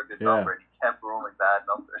bad or a good Yeah. number, and he kept rolling bad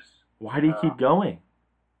numbers. Why do you keep going?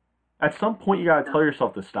 At some point, you gotta tell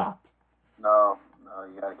yourself to stop. No,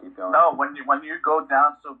 you gotta keep going. No, when you go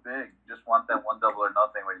down so big, you just want that one double or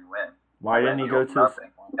nothing where you win. Why didn't he go to the, nothing?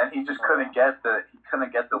 And he just couldn't get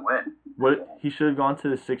the win. what? He should have gone to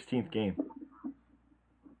the 16th game.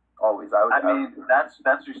 Always. I mean, that's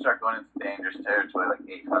where you start going into dangerous territory, like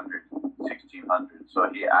 800, 1600. So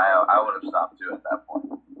I would have stopped too at that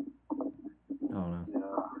point. I don't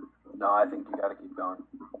know. No, I think you gotta keep going.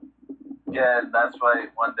 Yeah, and that's why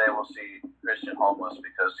one day we'll see Christian homeless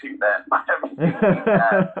because he bet on everything he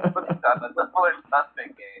had. But he done the dollar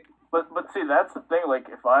nothing game. But see, that's the thing. Like,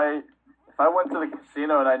 if I went to the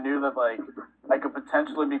casino and I knew that like I could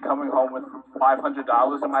potentially be coming home with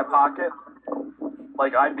 $500 in my pocket,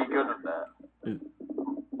 like I'd be good with that.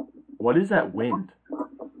 What is that wind?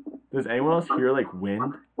 Does anyone else hear like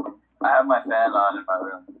wind? I have my fan on in my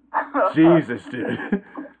room. Jesus, dude.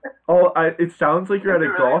 Oh, it sounds like you're at a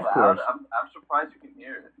It's really golf loud. course. I'm surprised you can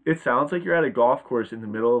hear it. It sounds like you're at a golf course in the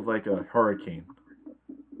middle of like a hurricane.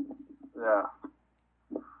 Yeah.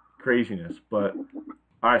 Craziness. But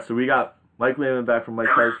all right, so we got Mike Lehman back from Mike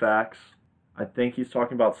Hard Facts. I think he's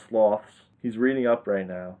talking about sloths. He's reading up right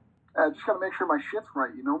now. Just gotta make sure my shit's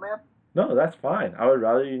right, you know, man? No, that's fine. I would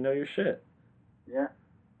rather you know your shit. Yeah.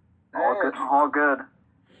 All good. All good.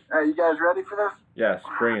 Hey, you guys ready for this? Yes,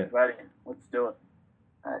 bring it. Ready. Let's do it.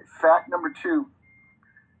 All right, fact number 2.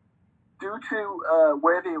 Due to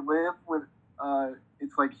where they live, with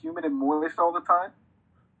it's like humid and moist all the time,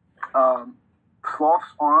 sloths'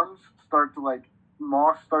 arms start to like,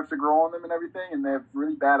 moss starts to grow on them and everything, and they have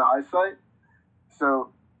really bad eyesight.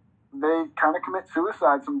 So they kind of commit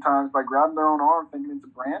suicide sometimes by grabbing their own arm, thinking it's a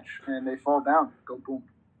branch, and they fall down, go boom.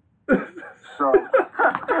 So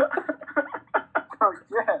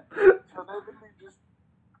yeah, so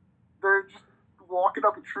they're just walking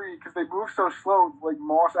up a tree because they move so slow, like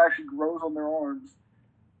moss actually grows on their arms,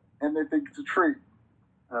 and they think it's a tree.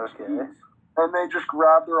 Okay. And they just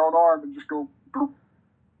grab their own arm and just go boop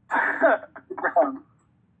to the ground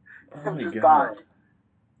Oh and my just God. die.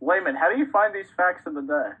 Layman, how do you find these facts of the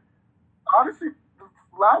day? Honestly,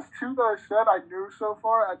 the last 2 that I said I knew so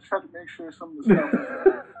far. I just had to make sure some of the stuff.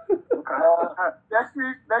 Next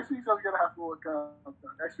week I'm gonna have to look up.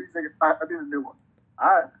 Next week I need a new one.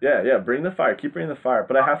 Alright. Yeah, bring the fire. Keep bringing the fire.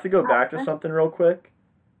 But I have to go back to something real quick.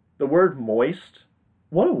 The word moist.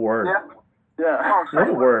 What a word. Yeah. Yeah. Oh, What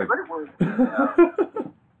a word. Great word.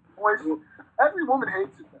 Moist. Every woman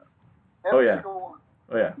hates it though. Oh, Every yeah. single one.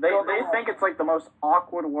 Oh yeah. They think it's like the most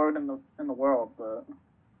awkward word in the world, but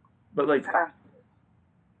But like,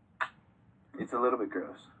 It's a little bit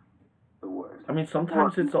gross. The word. I mean,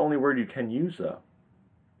 sometimes it's the only word you can use though.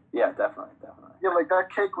 Yeah, definitely. Yeah, like that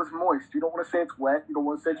cake was moist. You don't want to say it's wet. You don't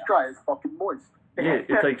want to say it's dry. It's fucking moist. Yeah,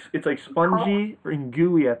 it's like spongy and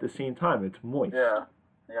gooey at the same time. It's moist. yeah,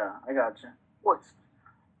 I got you. Moist.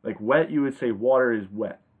 Like wet, you would say water is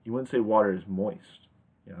wet. You wouldn't say water is moist.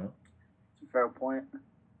 You know. It's a fair point.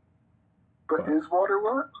 But is water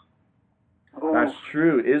wet? That's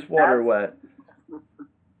true. Is water wet?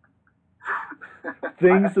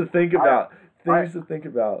 Things to think about. Things to think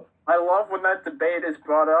about. I love when that debate is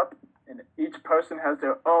brought up and each person has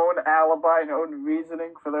their own alibi and own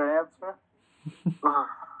reasoning for their answer,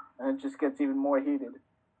 and it just gets even more heated.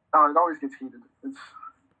 Oh, it always gets heated. It's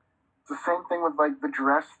the same thing with like the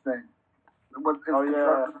dress thing. Oh,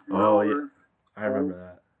 yeah. Oh, yeah. I remember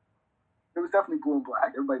that. It was definitely blue and black.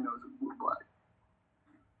 Everybody knows it was blue and black.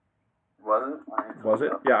 Was it? Was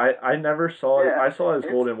it? Yeah, I never saw it. Yeah, I saw it as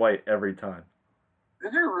it's- gold and white every time.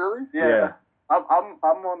 Did you really? Yeah. I'm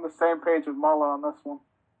on the same page with Muller on this one.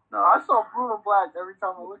 No, I saw blue and black every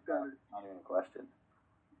time I looked at it. not even a question.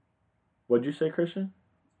 What'd you say, Christian?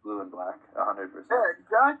 Blue and black, 100%. Yeah,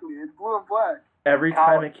 exactly. It's blue and black. Every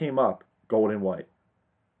time it came up, gold and white.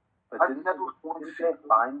 But I've didn't never once they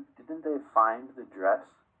seen find the dress?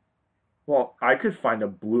 Well, I could find a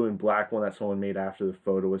blue and black one that someone made after the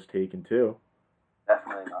photo was taken too.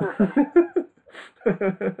 Definitely not.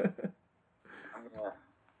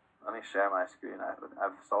 Let me share my screen.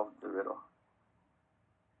 I've solved the riddle.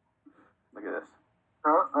 Look at this.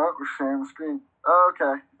 Oh, we're sharing the screen. Oh,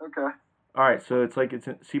 okay. All right, so it's like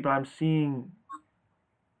see, but I'm seeing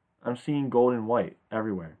gold and white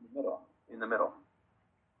everywhere. In the middle.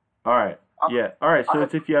 All right, yeah. All right, so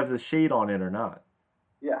it's if you have the shade on it or not.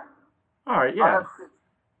 Yeah. All right, yeah.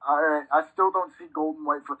 Alright, I still don't see gold and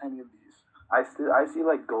white for any of these. I see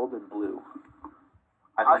like gold and blue.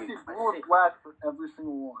 I see blue and black for every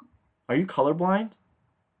single one. Are you colorblind?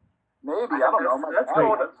 Maybe, I don't know.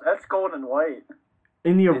 That's gold and white.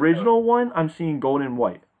 In the original one, I'm seeing gold and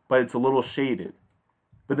white, but it's a little shaded.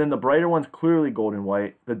 But then the brighter one's clearly gold and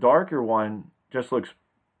white. The darker one just looks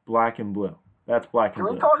black and blue. That's black and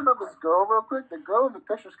Can we blue. talk about this girl real quick? The girl in the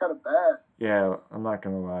picture's kind of bad. Yeah, I'm not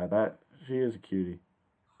gonna lie. She is a cutie.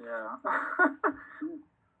 Yeah.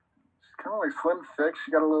 She's kind of like slim thick.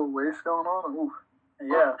 She got a little waist going on. Ooh.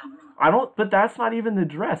 Yeah. But that's not even the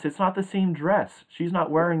dress. It's not the same dress. She's not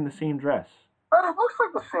wearing the same dress. But it looks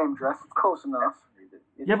like the same dress. It's close enough.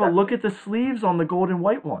 Yeah, but look at the sleeves on the gold and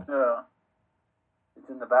white one. Yeah. It's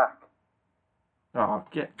in the back. Oh,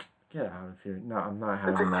 Get out of here. No, I'm not It's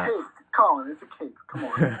having a that. cape, Colin. It's a cape. Come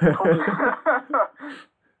on. In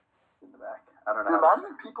the back. I don't know. Imagine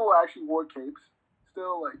if people actually wore capes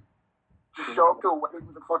still, like, just show up to a wedding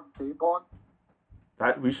with a fucking cape on.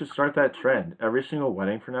 We should start that trend. Every single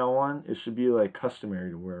wedding from now on, it should be like customary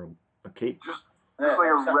to wear a cape. Just Yeah,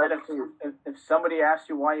 like a red if somebody asks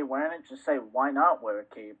you why you're wearing it, just say, why not wear a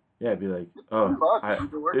cape? Yeah, it'd be like, pretty much. I,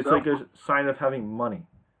 It works it's out. like a sign of having money.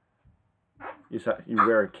 You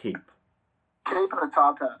wear a cape. Cape and a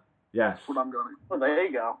top hat. Yes. That's what I'm going. Well, there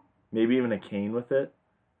you go. Maybe even a cane with it.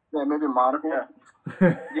 Yeah, maybe a monocle.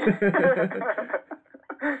 Yeah.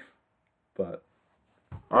 But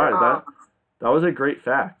all right, that was a great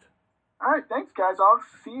fact. All right, thanks, guys. I'll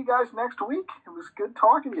see you guys next week. It was good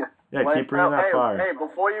talking to you. Yeah, Wait, keep bringing that hey, fire. Hey,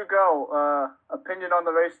 before you go, opinion on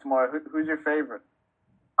the race tomorrow. Who's your favorite?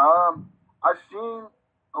 I've seen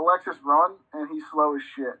Alexis run, and he's slow as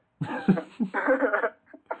shit.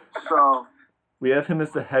 So, We have him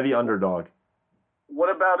as the heavy underdog. What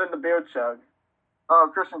about in the beer chug?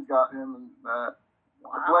 Christian's got him, and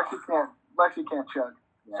Lexi can't chug.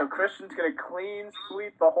 So Christian's gonna clean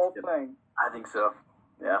sweep the whole thing. I think so.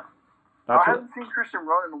 Yeah. I That's what, haven't seen Christian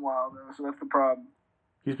run in a while, though, so that's the problem.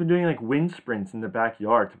 he's been doing like wind sprints in the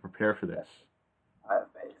backyard to prepare for this. I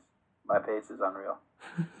have pace. My pace is unreal.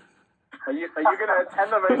 Are you gonna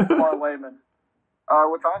attend the race tomorrow, Layman?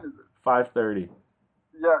 What time is it? 5:30.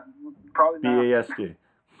 Yeah, probably not. BASD.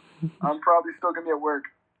 I'm probably still gonna be at work.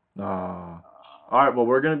 All right, well,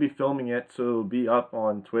 we're going to be filming it, so it'll be up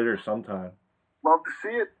on Twitter sometime. Love to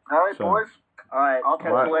see it. All right, So- boys. All right, I'll catch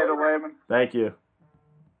All right. you later, Layman. Thank you.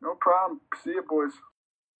 No problem. See you, boys.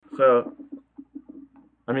 So,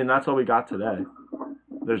 I mean, that's all we got today.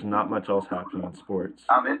 There's not much else happening in sports.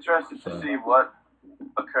 I'm interested to see what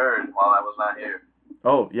occurred while I was not here.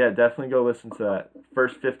 Oh, yeah, definitely go listen to that.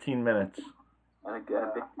 First 15 minutes. And again,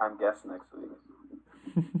 a big time guest next week.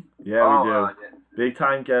 Yeah, we do. yeah. Big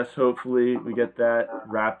time guest. Hopefully, we get that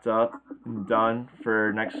wrapped up and done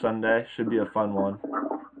for next Sunday. Should be a fun one.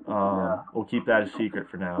 We'll keep that a secret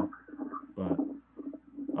for now. But,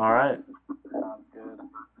 all right. Sounds good.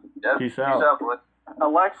 Yep. Peace out. boys.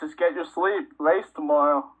 Alexis, get your sleep. Race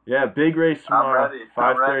tomorrow. Yeah, big race tomorrow. ready.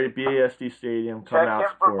 5:30 BASD Stadium. Come Check out, in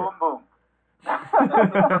for support. Boom Boom.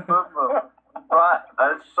 Boom Boom. Right,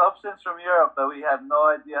 a substance from Europe that we have no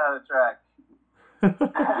idea how to track.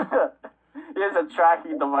 He has a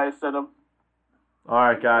tracking device in him. All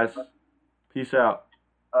right, guys. Peace out.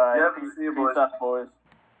 All right, Yep, peace, see you, peace boys. out, boys.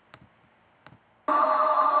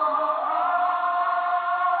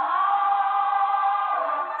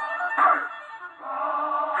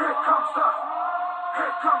 Here comes the,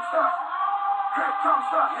 here comes the, here comes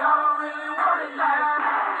the, y'all don't really want it like that.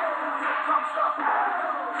 Here comes the,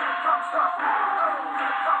 here comes the,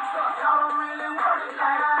 here comes the, y'all don't really want it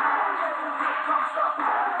like that. Here comes the,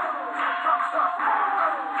 here comes the,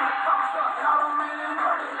 here comes the, y'all don't really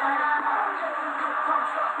want it like that. Here comes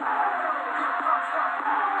the, here comes the,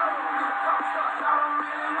 here comes the, y'all don't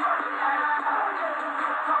really want it like that.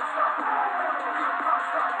 Here comes the, here comes the,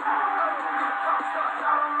 here comes the,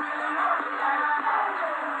 y'all don't really want it like that.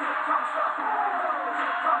 Here comes the,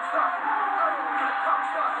 here comes the, here comes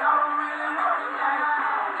the, y'all don't really want it like that.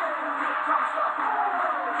 Here comes the,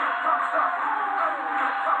 here comes the,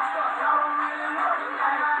 here comes the, y'all don't really want it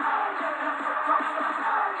like that. Here comes the,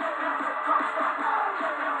 here comes the,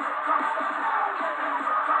 here comes the,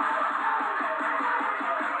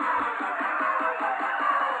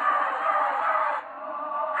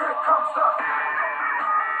 here comes the.